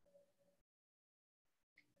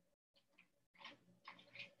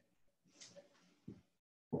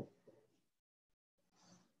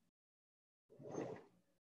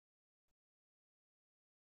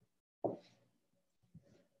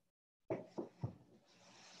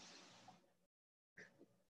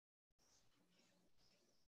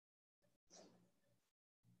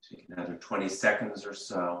 Take another 20 seconds or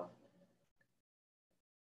so.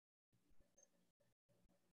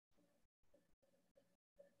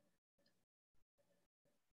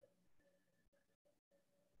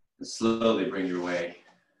 And slowly bring your way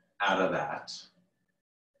out of that.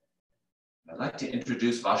 I'd like to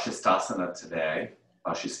introduce Vashisthasana today.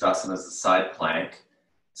 Vashisthasana is the side plank.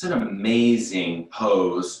 It's an amazing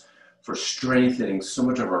pose for strengthening so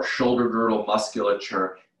much of our shoulder girdle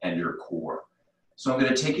musculature and your core. So I'm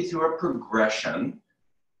going to take you through a progression.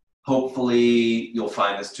 Hopefully you'll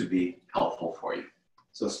find this to be helpful for you.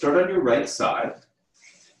 So start on your right side.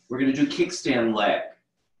 We're going to do kickstand leg.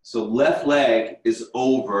 So left leg is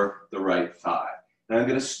over the right thigh. And I'm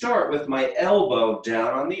going to start with my elbow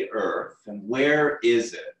down on the earth. And where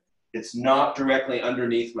is it? It's not directly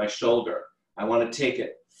underneath my shoulder. I want to take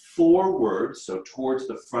it forward, so towards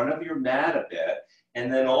the front of your mat a bit,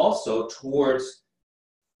 and then also towards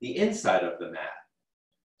the inside of the mat.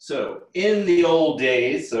 So in the old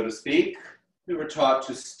days, so to speak, we were taught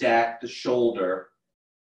to stack the shoulder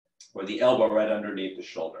or the elbow right underneath the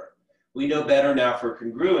shoulder. We know better now for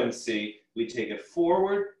congruency we take it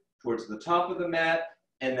forward towards the top of the mat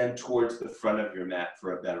and then towards the front of your mat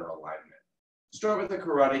for a better alignment. Start with a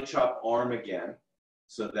karate chop arm again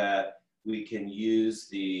so that we can use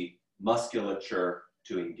the musculature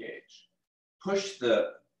to engage. Push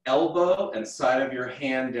the elbow and side of your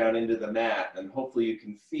hand down into the mat, and hopefully you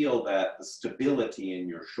can feel that, the stability in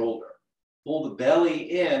your shoulder. Pull the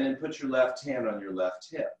belly in and put your left hand on your left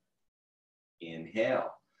hip.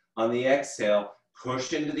 Inhale. On the exhale,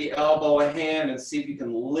 push into the elbow a hand and see if you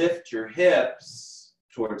can lift your hips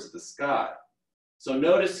towards the sky. So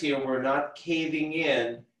notice here, we're not caving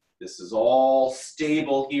in. This is all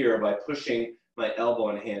stable here by pushing my elbow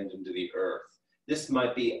and hand into the earth. This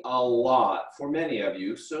might be a lot for many of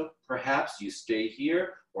you, so perhaps you stay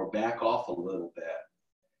here or back off a little bit.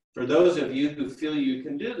 For those of you who feel you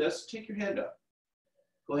can do this, take your hand up.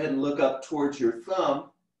 Go ahead and look up towards your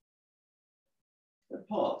thumb and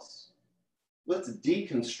pause. Let's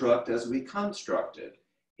deconstruct as we constructed.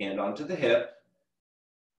 Hand onto the hip,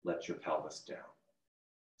 let your pelvis down.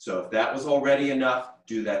 So if that was already enough,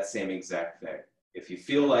 do that same exact thing. If you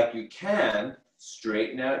feel like you can,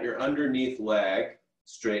 straighten out your underneath leg,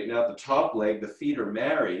 straighten out the top leg, the feet are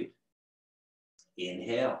married.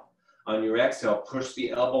 Inhale. On your exhale, push the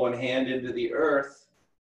elbow and hand into the earth.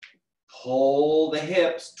 Pull the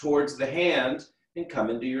hips towards the hand and come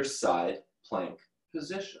into your side plank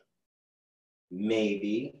position.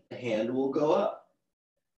 Maybe the hand will go up.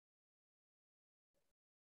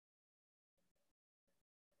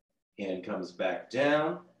 Hand comes back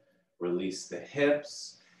down, release the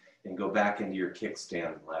hips, and go back into your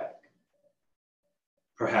kickstand leg.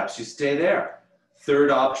 Perhaps you stay there. Third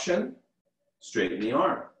option, straighten the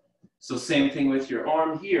arm. So same thing with your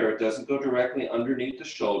arm here. It doesn't go directly underneath the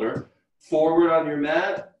shoulder. Forward on your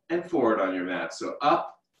mat and forward on your mat. So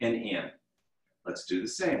up and in. Let's do the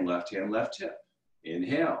same. Left hand, left hip.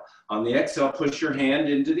 Inhale. On the exhale, push your hand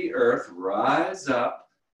into the earth. Rise up.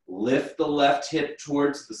 Lift the left hip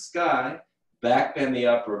towards the sky. Back bend the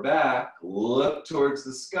upper back. Look towards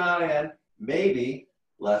the sky and maybe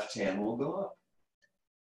left hand will go up.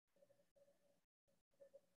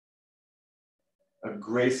 A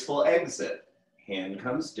graceful exit. Hand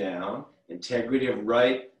comes down. Integrity of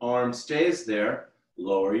right arm stays there.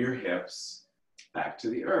 Lower your hips back to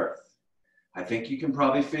the earth. I think you can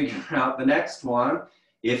probably figure out the next one.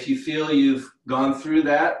 If you feel you've gone through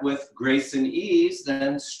that with grace and ease,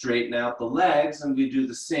 then straighten out the legs and we do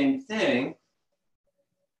the same thing.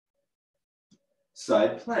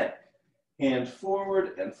 Side plank. Hand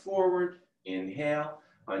forward and forward. Inhale.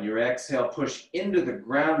 On your exhale, push into the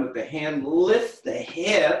ground with the hand. Lift the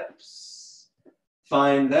hips.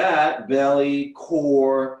 Find that belly,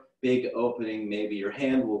 core, big opening. Maybe your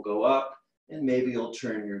hand will go up and maybe you'll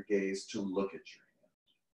turn your gaze to look at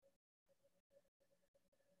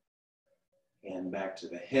your hand. Hand back to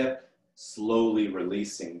the hip, slowly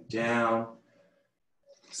releasing down.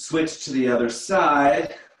 Switch to the other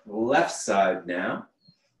side, left side now.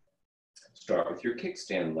 Start with your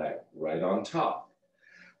kickstand leg, right on top.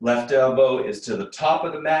 Left elbow is to the top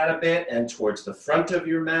of the mat a bit and towards the front of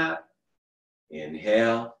your mat.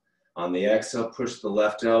 Inhale. On the exhale, push the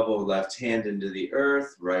left elbow, left hand into the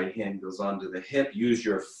earth. Right hand goes onto the hip. Use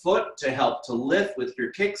your foot to help to lift with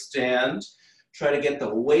your kickstand. Try to get the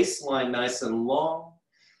waistline nice and long.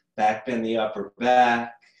 Back bend the upper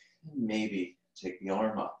back. Maybe take the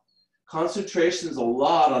arm up. Concentration is a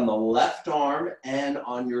lot on the left arm and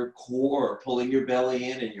on your core, pulling your belly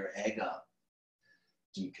in and your egg up.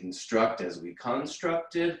 Deconstruct as we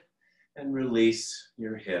constructed and release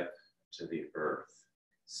your hip to the earth.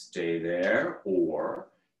 Stay there or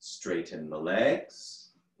straighten the legs.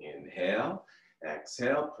 Inhale,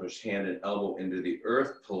 exhale, push hand and elbow into the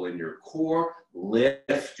earth, pull in your core,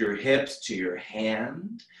 lift your hips to your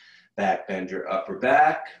hand, back bend your upper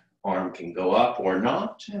back, arm can go up or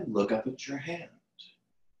not, and look up at your hand.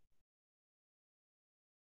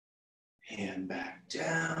 Hand back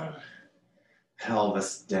down.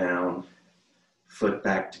 Pelvis down, foot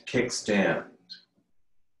back to kickstand.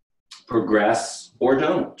 Progress or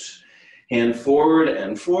don't. Hand forward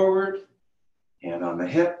and forward, hand on the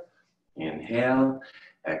hip. Inhale,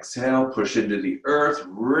 exhale, push into the earth,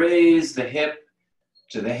 raise the hip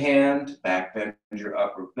to the hand, back bend your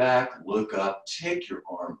upper back, look up, take your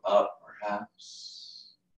arm up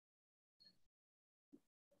perhaps.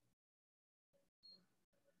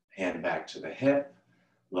 Hand back to the hip.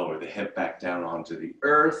 Lower the hip back down onto the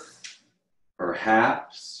earth.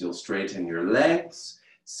 Perhaps you'll straighten your legs.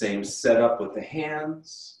 Same setup with the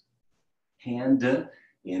hands. Hand,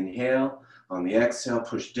 inhale. On the exhale,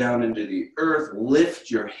 push down into the earth. Lift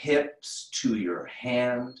your hips to your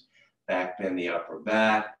hand. Back bend the upper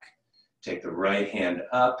back. Take the right hand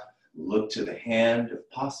up, look to the hand if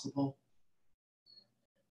possible.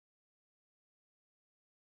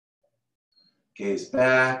 Gaze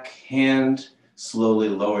back, hand, slowly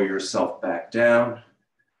lower yourself back down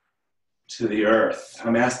to the earth.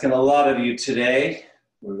 I'm asking a lot of you today.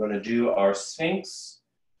 We're going to do our Sphinx,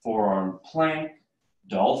 forearm plank,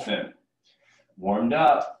 dolphin. Warmed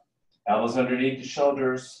up, elbows underneath the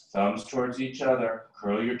shoulders, thumbs towards each other,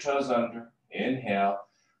 curl your toes under, inhale.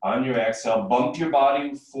 On your exhale, bump your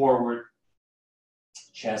body forward,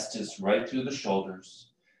 chest is right through the shoulders,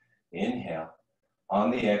 inhale. On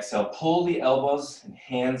the exhale, pull the elbows and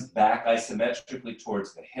hands back isometrically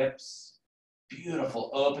towards the hips. Beautiful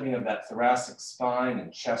opening of that thoracic spine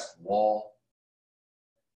and chest wall.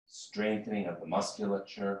 Strengthening of the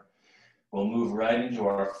musculature. We'll move right into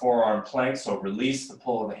our forearm plank, so release the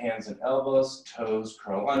pull of the hands and elbows, toes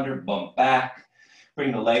curl under, bump back,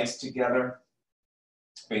 bring the legs together,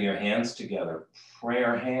 bring your hands together,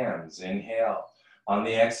 prayer hands, inhale. On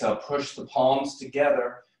the exhale, push the palms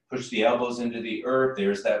together, push the elbows into the earth,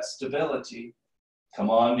 there's that stability. Come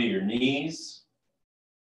onto your knees,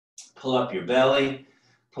 pull up your belly,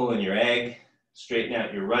 pull in your egg, straighten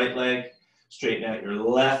out your right leg, straighten out your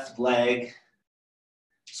left leg.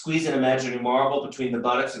 Squeeze an imaginary marble between the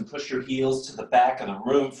buttocks and push your heels to the back of the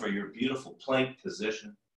room for your beautiful plank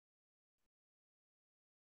position.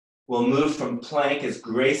 We'll move from plank as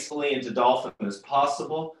gracefully into dolphin as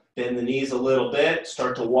possible. Bend the knees a little bit.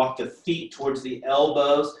 Start to walk the feet towards the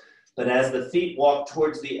elbows. But as the feet walk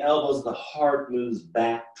towards the elbows, the heart moves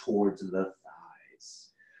back towards the thighs.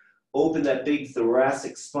 Open that big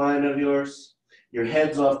thoracic spine of yours. Your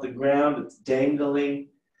head's off the ground. It's dangling.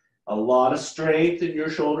 A lot of strength in your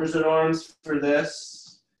shoulders and arms for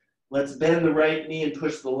this. Let's bend the right knee and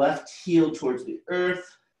push the left heel towards the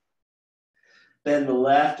earth. Bend the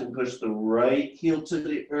left and push the right heel to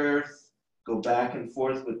the earth. Go back and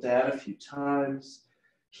forth with that a few times.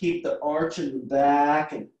 Keep the arch in the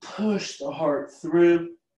back and push the heart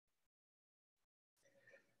through.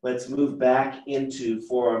 Let's move back into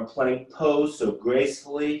forearm plank pose. So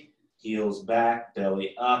gracefully, heels back,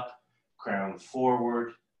 belly up, crown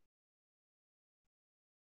forward.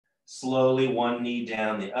 Slowly, one knee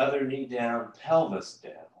down, the other knee down, pelvis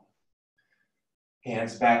down.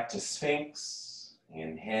 Hands back to Sphinx.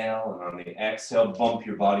 Inhale, and on the exhale, bump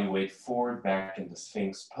your body weight forward, back into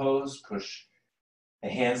Sphinx pose. Push the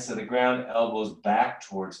hands to the ground, elbows back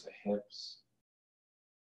towards the hips.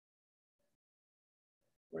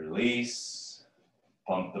 Release,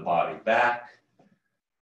 bump the body back.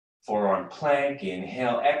 Forearm plank,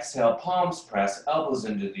 inhale, exhale, palms press, elbows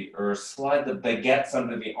into the earth. Slide the baguettes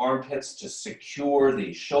under the armpits to secure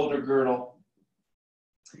the shoulder girdle.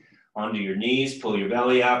 Onto your knees, pull your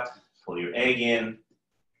belly up, pull your egg in.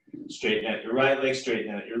 Straighten out your right leg,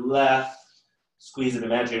 straighten out your left. Squeeze an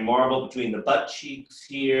imaginary marble between the butt cheeks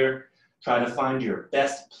here. Try to find your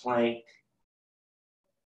best plank.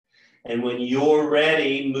 And when you're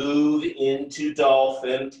ready, move into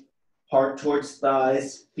dolphin. Heart towards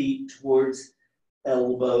thighs, feet towards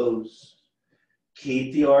elbows.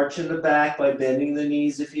 Keep the arch in the back by bending the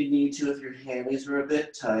knees if you need to. If your hammies are a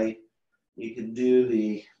bit tight, you can do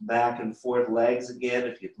the back and forth legs again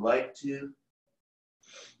if you'd like to.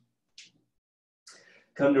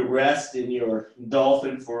 Come to rest in your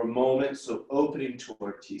dolphin for a moment. So opening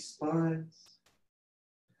toward T-spines.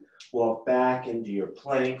 Walk back into your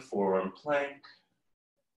plank, forearm plank.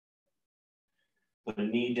 Put a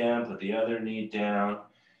knee down, put the other knee down,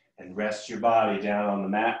 and rest your body down on the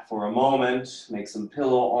mat for a moment. Make some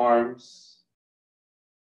pillow arms.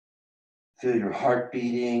 Feel your heart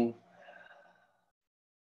beating.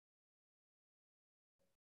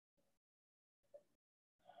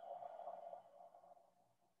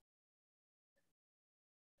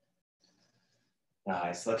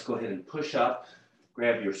 Nice. Let's go ahead and push up.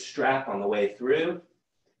 Grab your strap on the way through.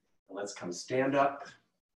 Let's come stand up.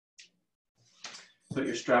 Put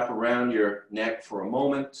your strap around your neck for a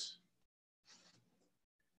moment.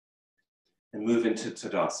 And move into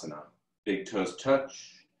Tadasana. Big toes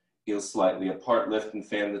touch. Heels slightly apart. Lift and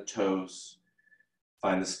fan the toes.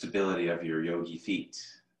 Find the stability of your yogi feet.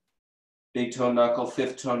 Big toe knuckle,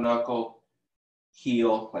 fifth toe knuckle.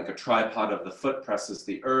 Heel like a tripod of the foot presses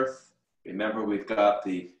the earth. Remember, we've got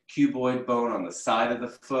the cuboid bone on the side of the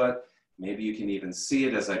foot. Maybe you can even see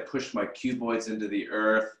it as I push my cuboids into the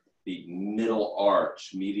earth. The middle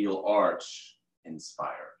arch, medial arch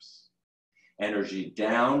inspires. Energy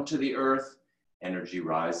down to the earth, energy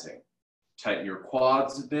rising. Tighten your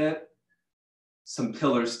quads a bit. Some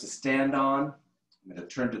pillars to stand on. I'm going to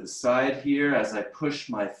turn to the side here as I push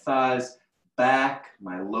my thighs back.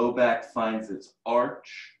 My low back finds its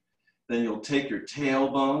arch. Then you'll take your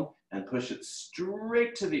tailbone and push it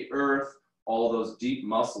straight to the earth. All those deep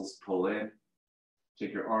muscles pull in.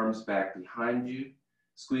 Take your arms back behind you.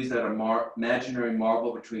 Squeeze that imaginary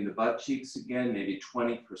marble between the butt cheeks again, maybe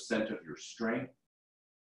 20% of your strength.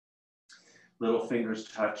 Little fingers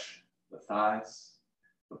touch the thighs.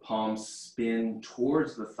 The palms spin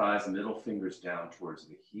towards the thighs, middle fingers down towards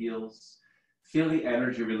the heels. Feel the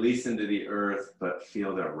energy release into the earth, but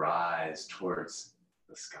feel the rise towards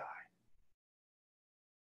the sky.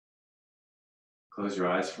 Close your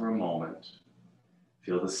eyes for a moment.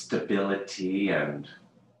 Feel the stability and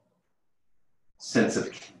sense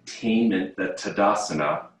of containment that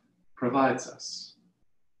Tadasana provides us.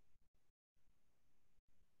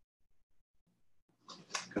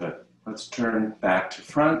 Good. Let's turn back to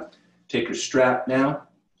front. Take your strap now.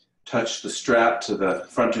 Touch the strap to the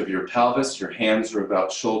front of your pelvis. Your hands are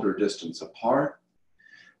about shoulder distance apart.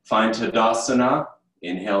 Find Tadasana.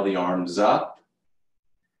 Inhale the arms up.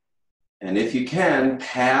 And if you can,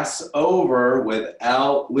 pass over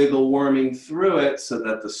without wiggle worming through it so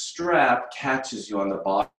that the strap catches you on the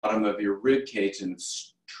bottom of your rib cage and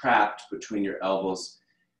it's trapped between your elbows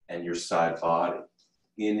and your side body.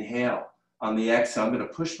 Inhale. On the exhale, I'm going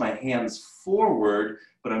to push my hands forward,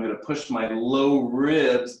 but I'm going to push my low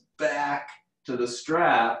ribs back to the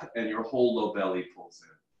strap and your whole low belly pulls in.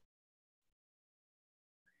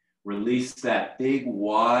 Release that big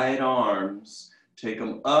wide arms. Take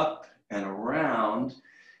them up and around,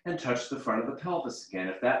 and touch the front of the pelvis again.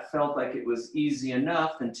 If that felt like it was easy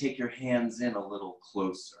enough, then take your hands in a little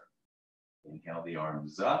closer. Inhale the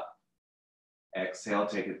arms up. Exhale,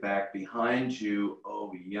 take it back behind you.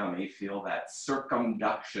 Oh, yummy. Feel that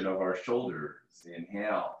circumduction of our shoulders.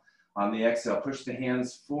 Inhale. On the exhale, push the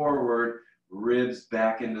hands forward, ribs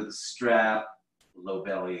back into the strap, low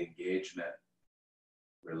belly engagement.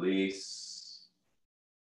 Release,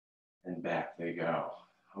 and back they go.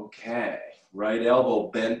 Okay, right elbow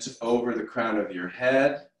bent over the crown of your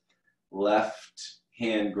head. Left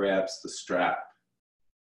hand grabs the strap.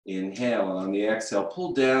 Inhale, and on the exhale,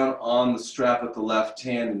 pull down on the strap with the left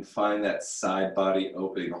hand and find that side body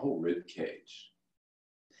opening, the whole rib cage.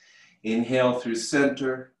 Inhale through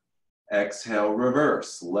center. Exhale,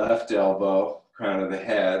 reverse. Left elbow, crown of the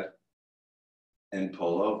head, and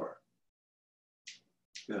pull over.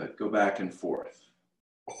 Good, go back and forth.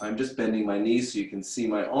 I'm just bending my knees so you can see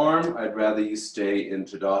my arm. I'd rather you stay in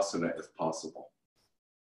Tadasana if possible.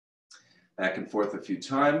 Back and forth a few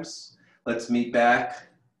times. Let's meet back.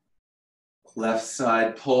 Left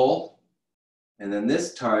side pull. And then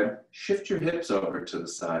this time, shift your hips over to the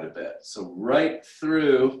side a bit. So right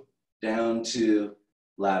through, down to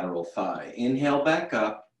lateral thigh. Inhale back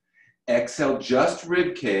up. Exhale, just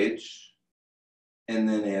rib cage. And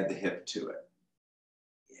then add the hip to it.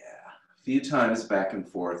 A few times back and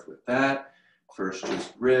forth with that. First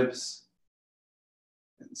just ribs,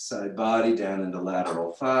 and side body down into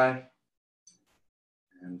lateral thigh,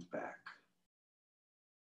 and back.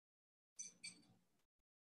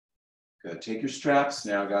 Good, take your straps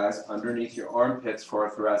now, guys, underneath your armpits for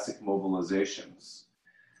our thoracic mobilizations.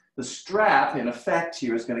 The strap, in effect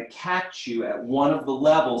here, is going to catch you at one of the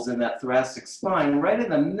levels in that thoracic spine, right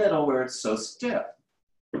in the middle where it's so stiff.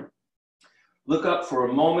 Look up for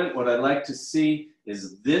a moment. What I'd like to see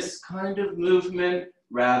is this kind of movement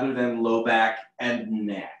rather than low back and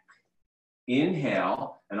neck.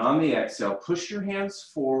 Inhale, and on the exhale, push your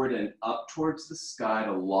hands forward and up towards the sky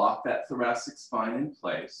to lock that thoracic spine in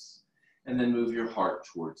place, and then move your heart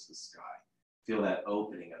towards the sky. Feel that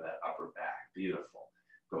opening of that upper back. Beautiful.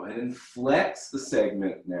 Go ahead and flex the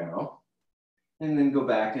segment now, and then go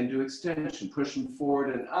back into extension. Push them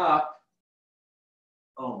forward and up.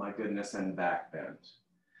 Oh my goodness, and back bend.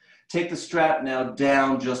 Take the strap now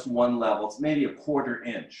down just one level. It's maybe a quarter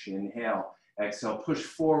inch. Inhale, exhale, push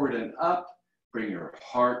forward and up. Bring your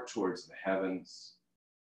heart towards the heavens.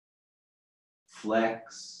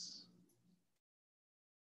 Flex.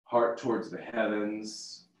 Heart towards the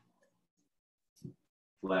heavens.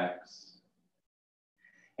 Flex.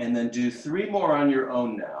 And then do 3 more on your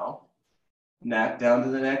own now. Knock down to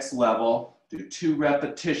the next level. Do 2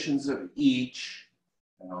 repetitions of each.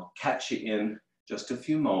 And I'll catch you in just a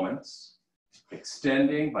few moments.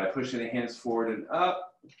 Extending by pushing the hands forward and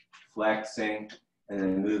up, flexing, and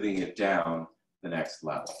then moving it down the next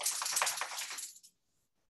level.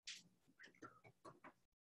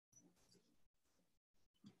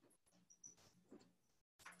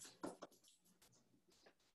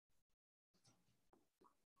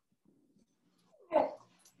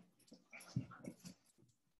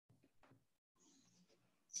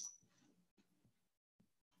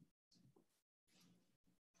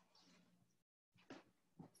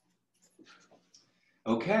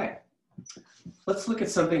 Okay, let's look at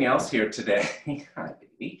something else here today. Hi,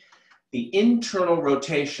 baby. The internal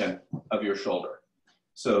rotation of your shoulder.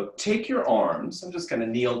 So take your arms, I'm just gonna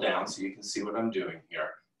kneel down so you can see what I'm doing here.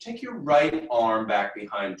 Take your right arm back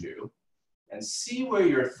behind you and see where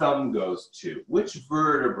your thumb goes to. Which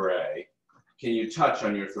vertebrae can you touch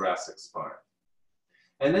on your thoracic spine?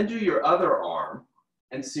 And then do your other arm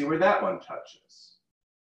and see where that one touches.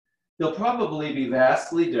 They'll probably be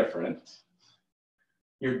vastly different.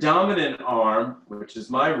 Your dominant arm, which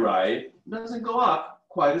is my right, doesn't go up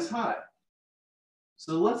quite as high.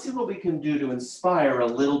 So let's see what we can do to inspire a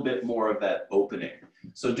little bit more of that opening.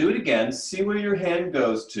 So do it again, see where your hand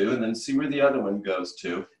goes to, and then see where the other one goes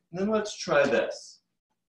to. And then let's try this.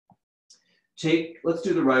 Let's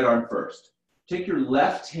do the right arm first. Take your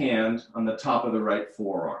left hand on the top of the right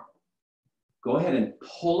forearm. Go ahead and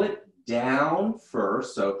pull it down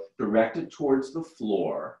first, so direct it towards the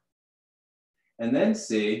floor. And then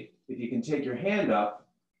see if you can take your hand up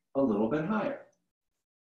a little bit higher.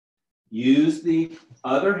 Use the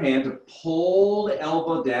other hand to pull the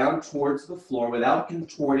elbow down towards the floor without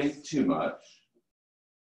contorting too much.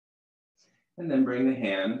 And then bring the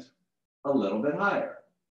hand a little bit higher.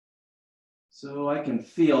 So I can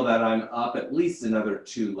feel that I'm up at least another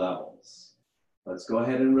 2 levels. Let's go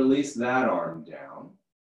ahead and release that arm down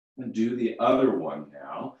and do the other one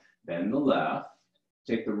now. Bend the left,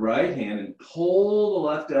 take the right hand and pull the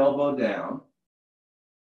left elbow down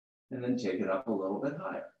and then take it up a little bit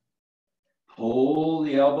higher. Pull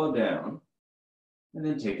the elbow down and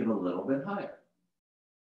then take it a little bit higher.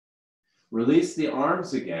 Release the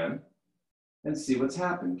arms again and see what's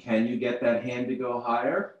happened. Can you get that hand to go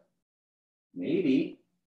higher? Maybe.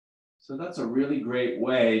 So that's a really great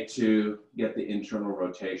way to get the internal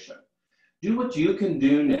rotation. Do what you can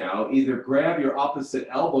do now. Either grab your opposite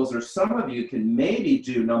elbows, or some of you can maybe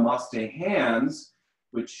do namaste hands,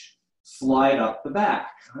 which slide up the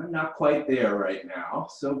back. I'm not quite there right now.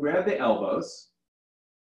 So grab the elbows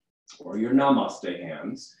or your namaste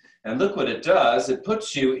hands, and look what it does. It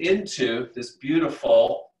puts you into this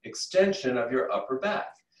beautiful extension of your upper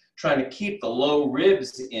back, trying to keep the low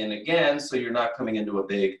ribs in again so you're not coming into a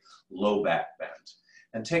big low back bend.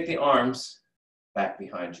 And take the arms back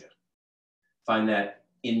behind you. Find that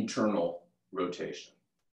internal rotation.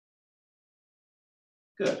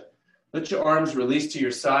 Good. Let your arms release to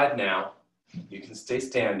your side now. You can stay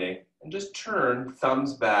standing and just turn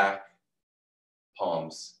thumbs back,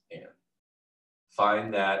 palms in.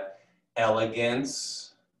 Find that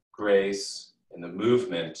elegance, grace, and the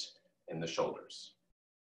movement in the shoulders.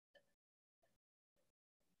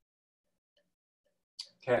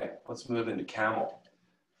 Okay, let's move into camel.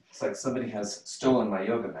 It's like somebody has stolen my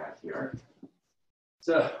yoga mat here.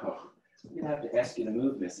 So, I'm gonna have to ask you to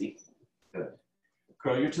move, Missy. Good.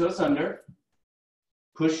 Curl your toes under.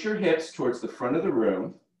 Push your hips towards the front of the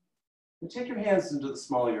room. And take your hands into the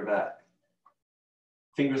small of your back.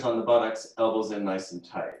 Fingers on the buttocks, elbows in nice and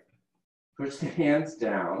tight. Push the hands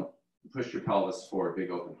down. Push your pelvis forward, big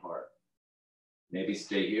open heart. Maybe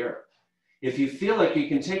stay here. If you feel like you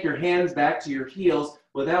can take your hands back to your heels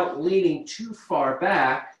without leaning too far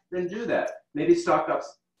back, then do that. Maybe stack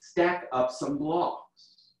up some blocks.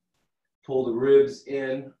 Pull the ribs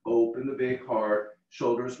in, open the big heart,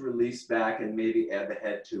 shoulders release back, and maybe add the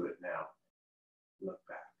head to it now. Look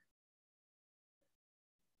back.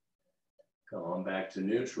 Come on back to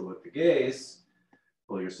neutral with the gaze.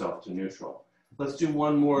 Pull yourself to neutral. Let's do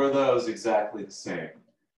one more of those exactly the same.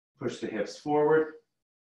 Push the hips forward,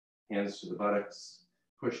 hands to the buttocks,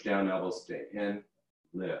 push down, elbows stay in,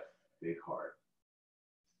 lift, big heart.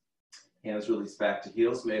 Hands release back to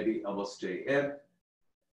heels, maybe elbows stay in,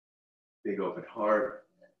 big open heart,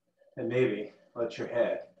 and maybe let your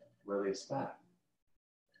head release back.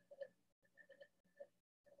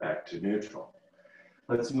 Back to neutral.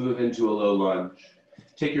 Let's move into a low lunge.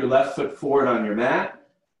 Take your left foot forward on your mat.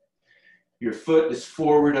 Your foot is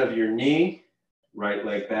forward of your knee, right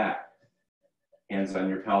leg back. Hands on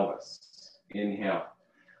your pelvis. Inhale.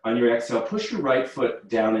 On your exhale, push your right foot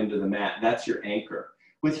down into the mat. That's your anchor.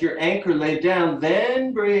 With your anchor laid down,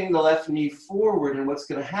 then bring the left knee forward, and what's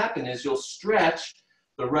going to happen is you'll stretch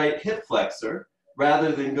the right hip flexor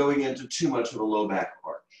rather than going into too much of a low back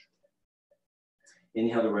arch.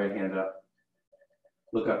 Inhale the right hand up.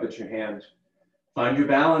 Look up at your hand. Find your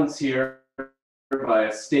balance here by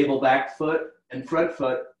a stable back foot and front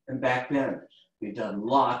foot and back bend. We've done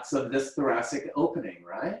lots of this thoracic opening,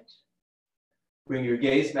 right? Bring your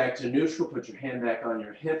gaze back to neutral, put your hand back on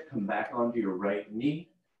your hip, come back onto your right knee.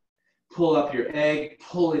 Pull up your egg,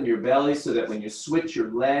 pull in your belly so that when you switch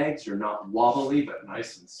your legs, you're not wobbly, but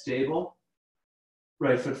nice and stable.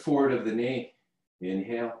 Right foot forward of the knee.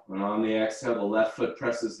 Inhale, and on the exhale, the left foot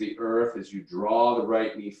presses the earth as you draw the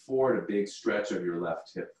right knee forward, a big stretch of your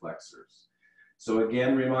left hip flexors. So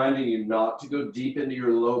again, reminding you not to go deep into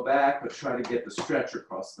your low back, but try to get the stretch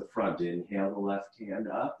across the front. Inhale the left hand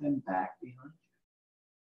up and back behind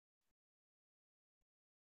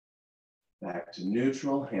you. Back to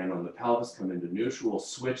neutral, hand on the pelvis, come into neutral. We'll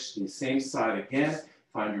switch to the same side again.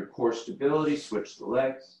 Find your core stability, switch the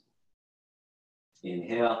legs.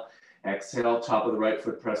 Inhale, exhale, top of the right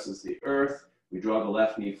foot presses the earth. We draw the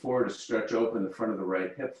left knee forward to stretch open the front of the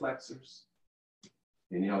right hip flexors.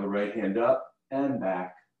 Inhale the right hand up and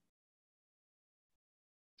back.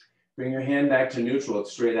 Bring your hand back to neutral,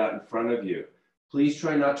 it's straight out in front of you. Please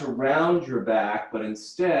try not to round your back, but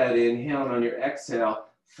instead, inhale, and on your exhale,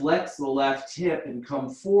 flex the left hip and come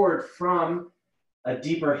forward from a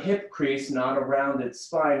deeper hip crease, not a rounded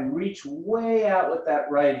spine. Reach way out with that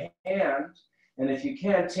right hand. And if you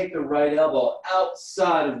can, take the right elbow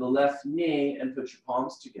outside of the left knee and put your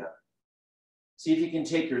palms together. See if you can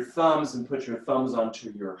take your thumbs and put your thumbs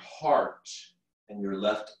onto your heart and your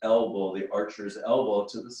left elbow, the archer's elbow,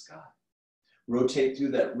 to the sky. Rotate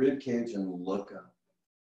through that rib cage and look up.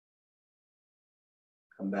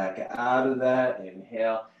 Come back out of that.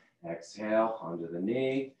 Inhale, exhale, onto the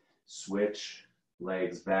knee. Switch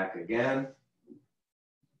legs back again.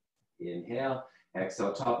 Inhale.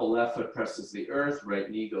 Exhale, top of left foot presses the earth,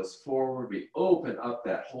 right knee goes forward. We open up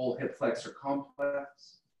that whole hip flexor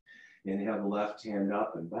complex. Inhale the left hand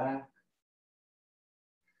up and back.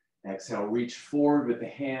 Exhale, reach forward with the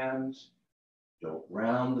hand. Don't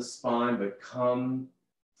round the spine, but come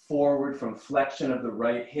forward from flexion of the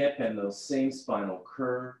right hip and those same spinal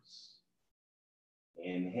curves.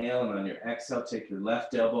 Inhale, and on your exhale, take your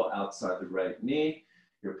left elbow outside the right knee.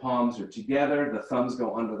 Your palms are together, the thumbs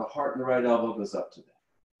go under the heart, and the right elbow goes up to that.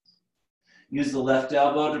 Use the left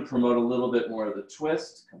elbow to promote a little bit more of the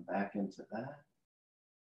twist. Come back into that.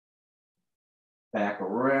 Back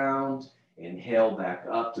around. Inhale, back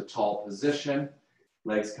up to tall position.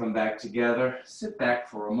 Legs come back together. Sit back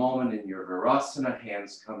for a moment in your Virasana.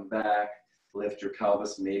 Hands come back. Lift your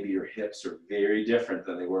pelvis. Maybe your hips are very different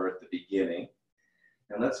than they were at the beginning.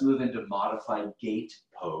 And let's move into modified gate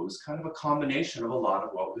pose, kind of a combination of a lot of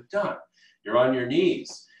what we've done. You're on your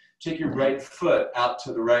knees. Take your right foot out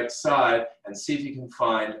to the right side and see if you can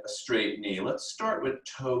find a straight knee. Let's start with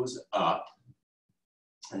toes up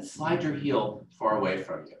and slide your heel far away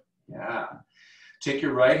from you. Yeah. Take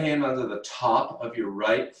your right hand under the top of your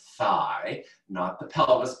right thigh, not the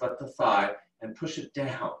pelvis, but the thigh, and push it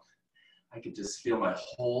down. I could just feel my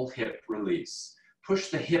whole hip release. Push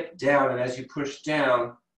the hip down, and as you push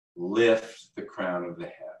down, lift the crown of the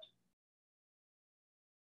head.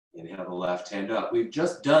 Inhale the left hand up. We've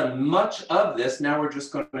just done much of this. Now we're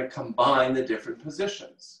just going to combine the different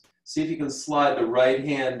positions. See if you can slide the right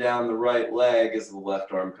hand down the right leg as the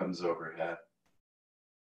left arm comes overhead.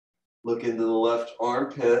 Look into the left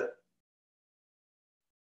armpit.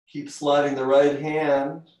 Keep sliding the right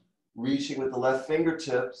hand, reaching with the left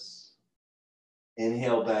fingertips.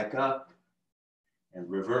 Inhale back up. And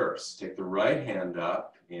reverse. Take the right hand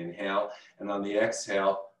up, inhale, and on the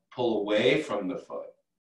exhale, pull away from the foot.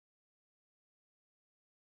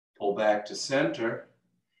 Pull back to center,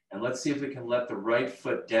 and let's see if we can let the right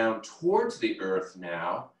foot down towards the earth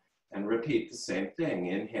now, and repeat the same thing.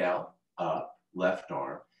 Inhale, up, left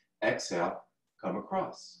arm, exhale, come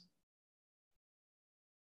across.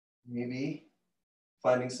 Maybe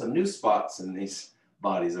finding some new spots in these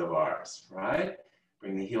bodies of ours, right?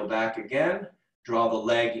 Bring the heel back again. Draw the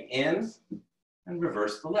leg in and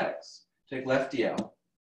reverse the legs. Take lefty out.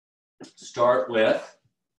 Start with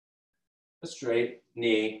a straight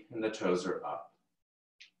knee and the toes are up.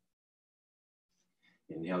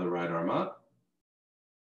 Inhale the right arm up.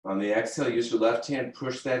 On the exhale, use your left hand,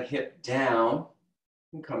 push that hip down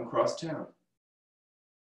and come cross down.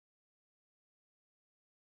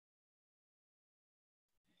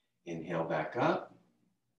 Inhale back up.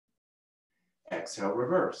 Exhale,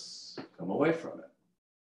 reverse. Come away from it.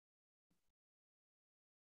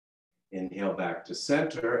 Inhale back to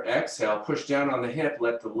center. Exhale, push down on the hip.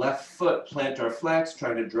 Let the left foot plant or flex,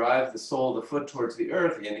 trying to drive the sole of the foot towards the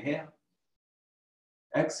earth. Inhale.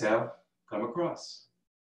 Exhale, come across.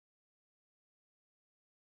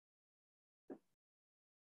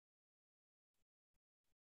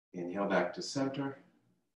 Inhale back to center.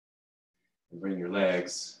 And bring your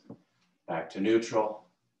legs back to neutral.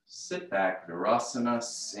 Sit back, Virasana,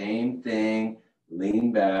 same thing,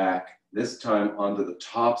 lean back, this time onto the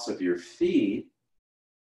tops of your feet.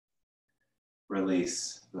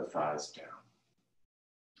 Release the thighs down.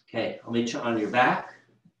 Okay, I'll meet you on your back.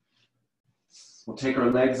 We'll take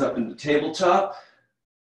our legs up into tabletop.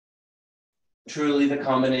 Truly the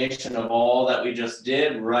combination of all that we just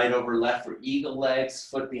did, right over left for eagle legs,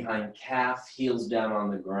 foot behind calf, heels down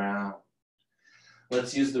on the ground.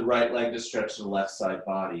 Let's use the right leg to stretch the left side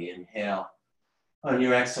body. Inhale. On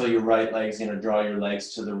your exhale, your right leg is going to draw your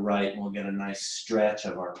legs to the right, and we'll get a nice stretch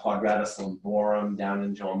of our quadratus lumborum down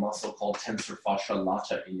into a muscle called tensor fascia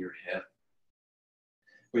lata in your hip.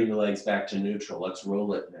 Bring the legs back to neutral. Let's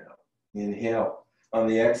roll it now. Inhale. On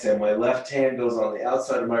the exhale, my left hand goes on the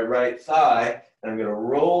outside of my right thigh, and I'm going to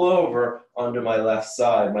roll over onto my left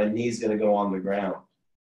side. My knee's going to go on the ground.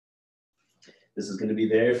 This is going to be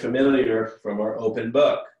very familiar from our open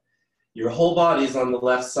book. Your whole body's on the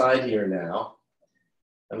left side here now.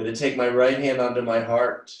 I'm going to take my right hand onto my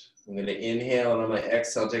heart. I'm going to inhale, and on my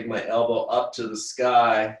exhale, take my elbow up to the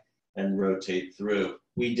sky and rotate through.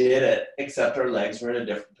 We did it, except our legs were in a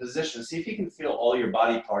different position. See if you can feel all your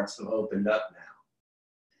body parts have opened up now.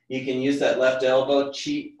 You can use that left elbow,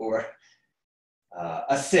 cheat, or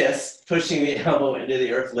assist, pushing the elbow into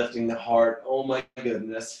the earth, lifting the heart. Oh my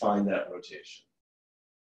goodness, find that rotation.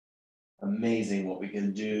 Amazing what we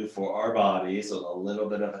can do for our bodies with a little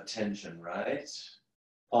bit of attention, right?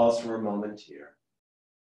 Pause for a moment here.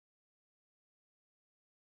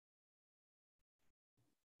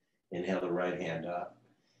 Inhale the right hand up.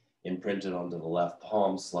 Imprint it onto the left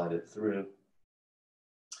palm, slide it through.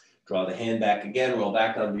 Draw the hand back again, roll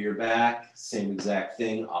back onto your back. Same exact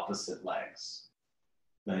thing, opposite legs.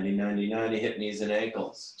 90, 90, 90, hip, knees, and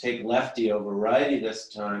ankles. Take lefty over righty this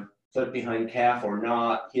time. Foot behind calf or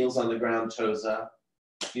not, heels on the ground, toes up.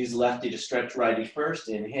 Use lefty to stretch righty first.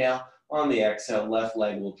 Inhale. On the exhale, left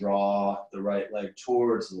leg will draw the right leg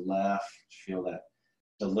towards the left. Feel that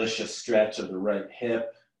delicious stretch of the right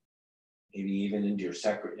hip, maybe even into your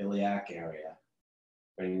sacroiliac area.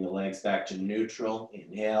 Bringing the legs back to neutral.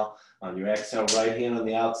 Inhale. On your exhale, right hand on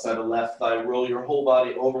the outside of left thigh. Roll your whole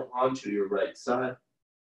body over onto your right side.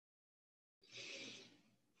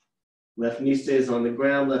 Left knee stays on the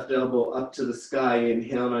ground, left elbow up to the sky.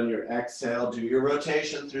 Inhale, on your exhale, do your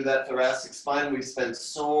rotation through that thoracic spine. We've spent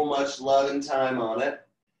so much love and time on it.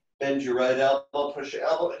 Bend your right elbow, push your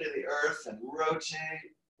elbow into the earth and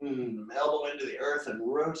rotate. Elbow into the earth and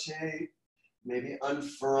rotate. Maybe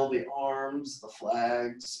unfurl the arms, the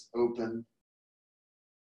flags open.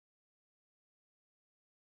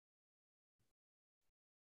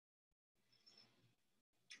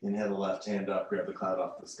 Inhale the left hand up, grab the cloud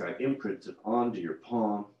off the sky, imprint it onto your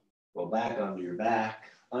palm, roll back onto your back,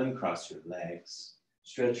 uncross your legs,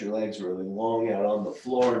 stretch your legs really long out on the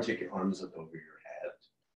floor and take your arms up over your head.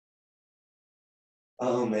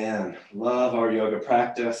 Oh man, love our yoga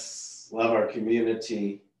practice, love our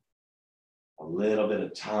community. A little bit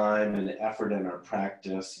of time and effort in our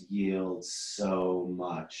practice yields so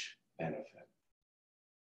much benefit.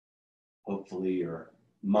 Hopefully your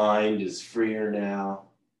mind is freer now.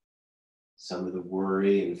 Some of the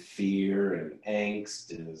worry and fear and angst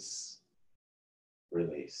is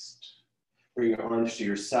released. Bring your arms to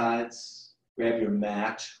your sides. Grab your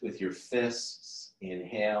mat with your fists.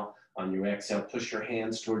 Inhale. On your exhale, push your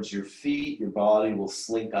hands towards your feet. Your body will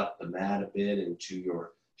slink up the mat a bit into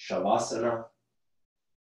your Shavasana.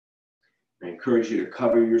 I encourage you to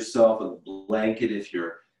cover yourself with a blanket if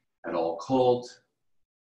you're at all cold.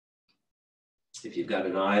 If you've got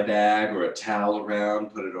an eye bag or a towel around,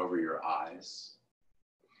 put it over your eyes.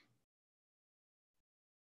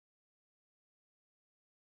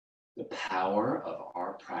 The power of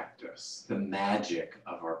our practice, the magic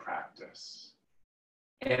of our practice.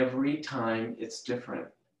 Every time it's different.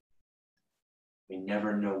 We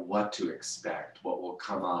never know what to expect, what will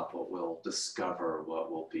come up, what we'll discover,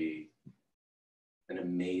 what will be an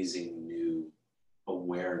amazing new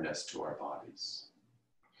awareness to our bodies.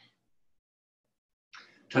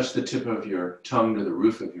 Touch the tip of your tongue to the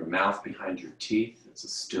roof of your mouth behind your teeth. It's a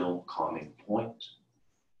still, calming point.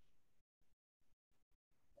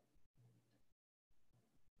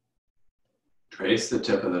 Trace the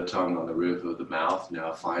tip of the tongue on the roof of the mouth.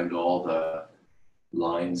 Now find all the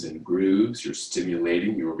lines and grooves. You're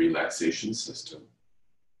stimulating your relaxation system.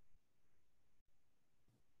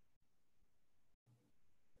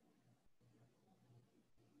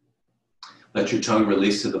 Let your tongue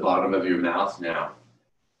release to the bottom of your mouth now.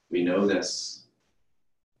 We know this.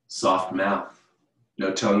 Soft mouth.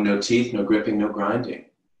 No tongue, no teeth, no gripping, no grinding.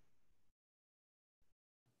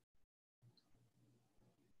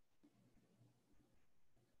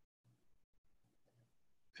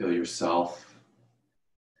 Feel yourself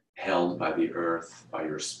held by the earth, by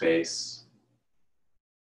your space,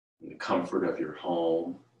 in the comfort of your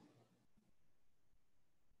home.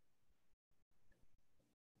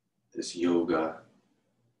 This yoga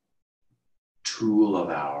tool of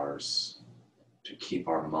ours to keep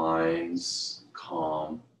our minds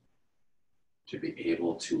calm, to be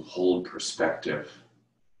able to hold perspective,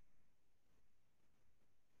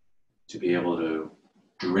 to be able to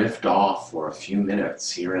drift off for a few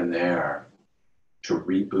minutes here and there, to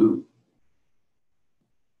reboot.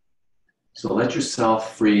 So let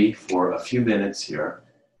yourself free for a few minutes here.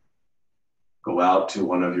 Go out to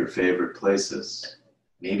one of your favorite places.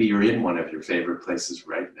 Maybe you're in one of your favorite places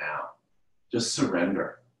right now. Just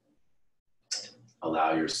surrender.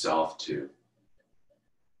 Allow yourself to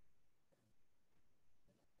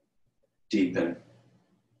deepen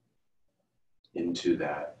into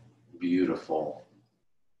that beautiful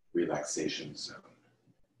relaxation zone.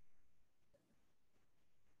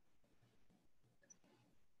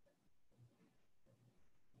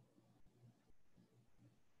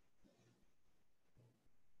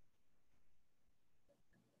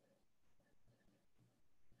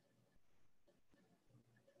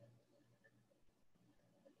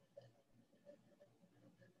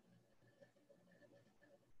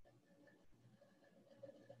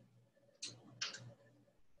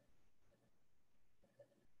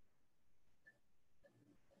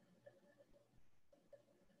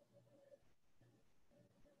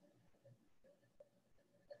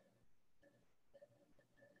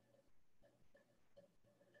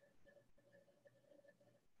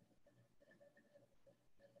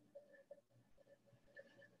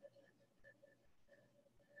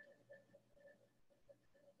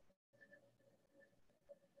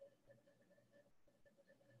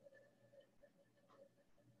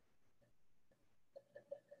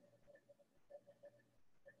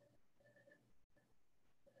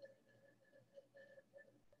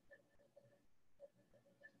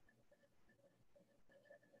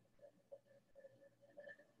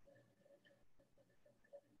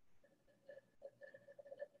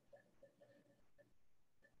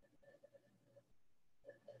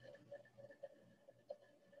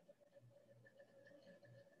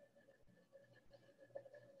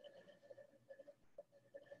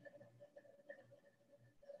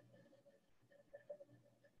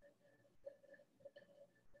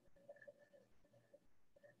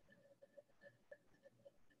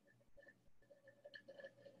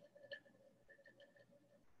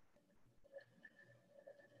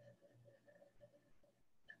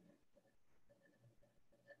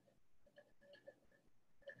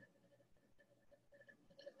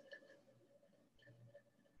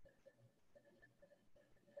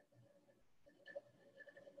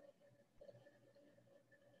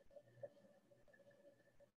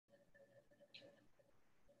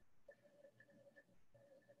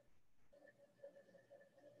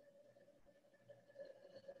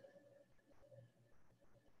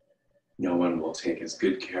 No one will take as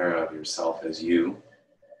good care of yourself as you,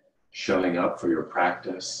 showing up for your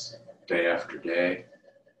practice day after day,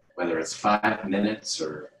 whether it's 5 minutes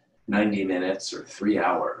or 90 minutes or 3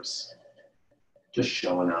 hours, just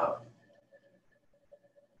showing up.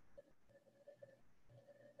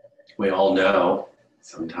 We all know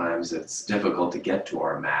sometimes it's difficult to get to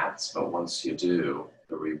our mats, but once you do,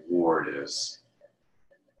 the reward is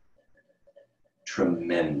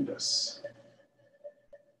tremendous.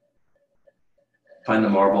 Find the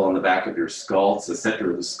marble on the back of your skull. It's the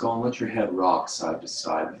center of the skull. And let your head rock side to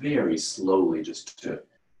side very slowly just to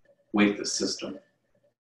wake the system.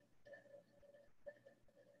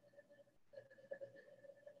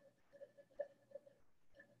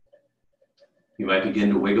 You might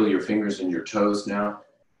begin to wiggle your fingers and your toes now.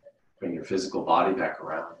 Bring your physical body back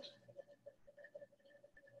around.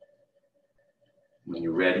 When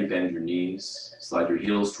you're ready, bend your knees, slide your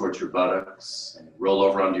heels towards your buttocks, and roll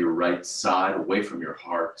over onto your right side, away from your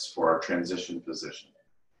hearts for our transition position.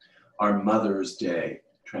 Our Mother's Day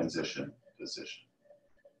transition position.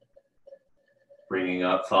 Bringing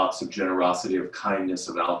up thoughts of generosity, of kindness,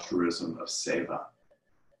 of altruism, of seva.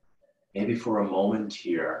 Maybe for a moment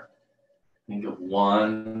here, think of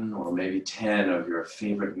 1 or maybe 10 of your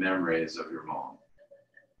favorite memories of your mom.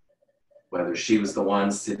 Whether she was the one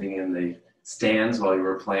sitting in the stands while you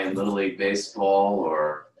were playing Little League Baseball,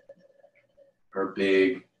 or her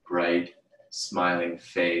big, bright, smiling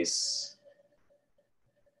face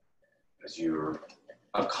as you were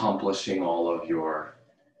accomplishing all of your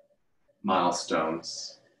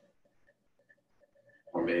milestones,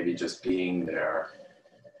 or maybe just being there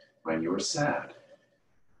when you were sad.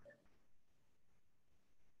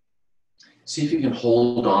 See if you can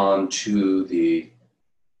hold on to the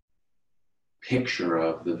picture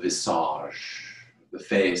of the visage, the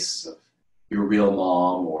face of your real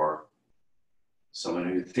mom, or someone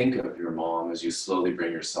who you think of your mom as you slowly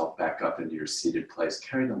bring yourself back up into your seated place.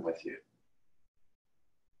 Carry them with you.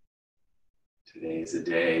 Today is a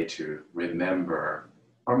day to remember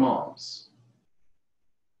our moms.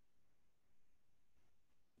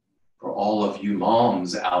 For all of you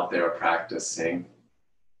moms out there practicing,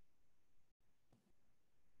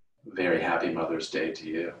 very happy Mother's Day to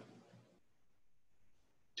you.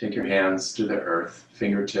 Take your hands to the earth,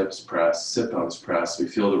 fingertips press, sit bones press. We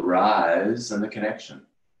feel the rise and the connection.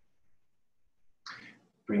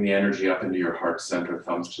 Bring the energy up into your heart center,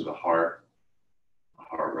 thumbs to the heart. The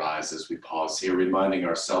heart rises. We pause here, reminding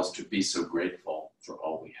ourselves to be so grateful for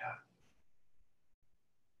all we have.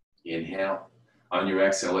 Inhale. On your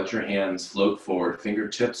exhale, let your hands float forward.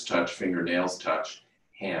 Fingertips touch, fingernails touch.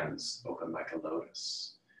 Hands open like a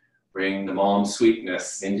lotus. Bring the mom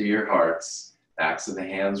sweetness into your hearts. Backs of the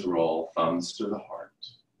hands roll, thumbs to the heart.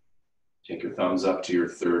 Take your thumbs up to your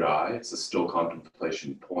third eye. It's a still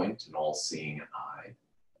contemplation point, an all-seeing eye.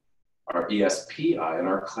 Our ESP eye and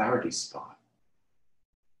our clarity spot.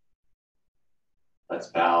 Let's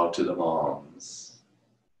bow to the moms.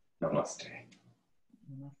 Namaste.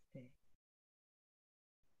 Namaste.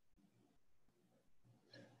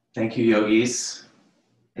 Thank you, yogis.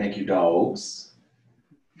 Thank you, dogs.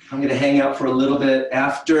 I'm going to hang out for a little bit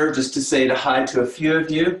after just to say hi to a few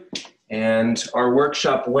of you. And our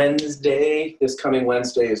workshop Wednesday, this coming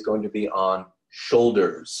Wednesday, is going to be on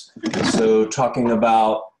shoulders. So talking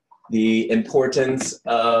about the importance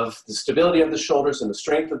of the stability of the shoulders and the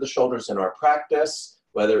strength of the shoulders in our practice,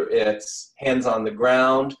 whether it's hands on the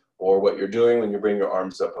ground or what you're doing when you bring your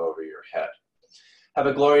arms up over your head. Have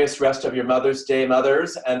a glorious rest of your Mother's Day,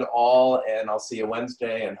 mothers and all, and I'll see you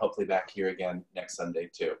Wednesday and hopefully back here again next Sunday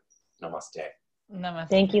too. Namaste. Namaste.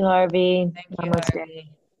 Thank you, Harvey. Thank you, Namaste. Harvey.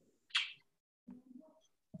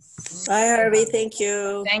 Bye, Harvey. Thank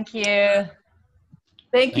you. Thank you.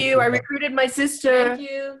 Thank you. I recruited my sister. Thank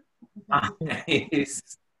you. Nice.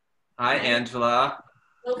 Hi, Angela,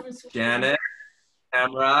 Janet,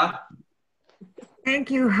 Tamara. Thank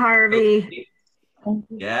you, Harvey.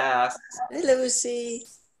 Yes. Hi, Lucy.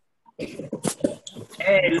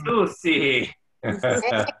 Hey, Lucy.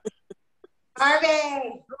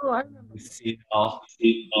 Harvey. See y'all.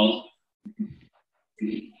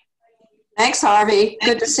 Thanks, Harvey.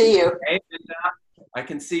 Good to see you. Hey, Linda. I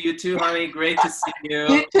can see you too, honey. Great to see you.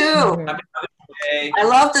 You too. Happy Mother's Day. I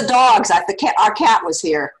love the dogs. Our cat was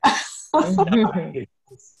here. Thank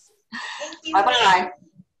Bye-bye.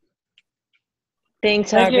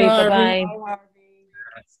 Thanks, Thank Harvey. you, Harvey. Bye-bye.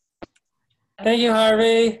 Thank you,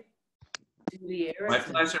 Harvey. My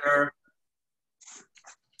pleasure.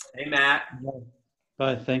 Hey, Matt.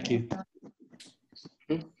 Bye, thank you.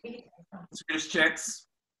 Swedish chicks.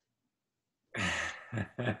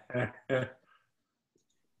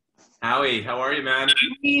 Howie, how are you, man?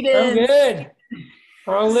 I'm good.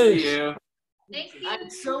 How Good to loose? see you. Thank you. I'm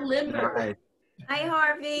so limber. Nice. Hi,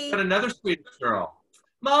 Harvey. Got another Swedish girl.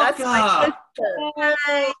 That's my Malka. sister.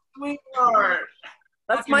 Hi. Sweetheart.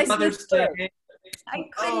 That's my Mother's sister. Day. I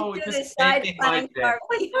couldn't Oh, do just this side making plank, my day. Harvey.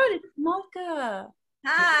 Oh my God, it's Mocha.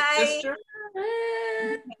 Hi. Sister.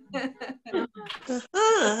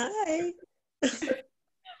 Hi.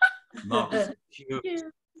 Malka's cute.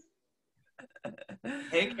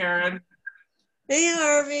 Hey, Karen. Hey,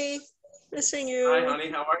 Harvey. Missing you. Hi, honey.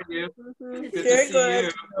 How are you? Mhm. Good Very to see good.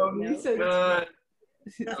 you.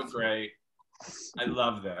 Good. So great. I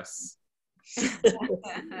love this. Me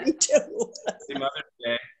too. Happy Mother's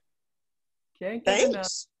Day. Can't get enough.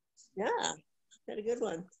 Thanks. Yeah, had a good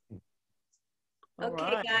one. All Okay,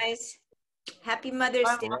 right. guys. Happy Mother's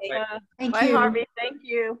Bye, Day. Mocha. Thank Bye, you. Harvey. Thank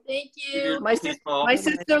you. Thank Beautiful My people.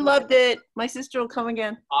 sister loved it. My sister will come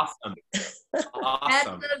again. Awesome.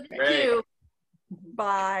 Awesome. Great.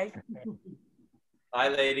 Bye. Bye,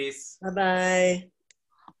 ladies. Bye-bye.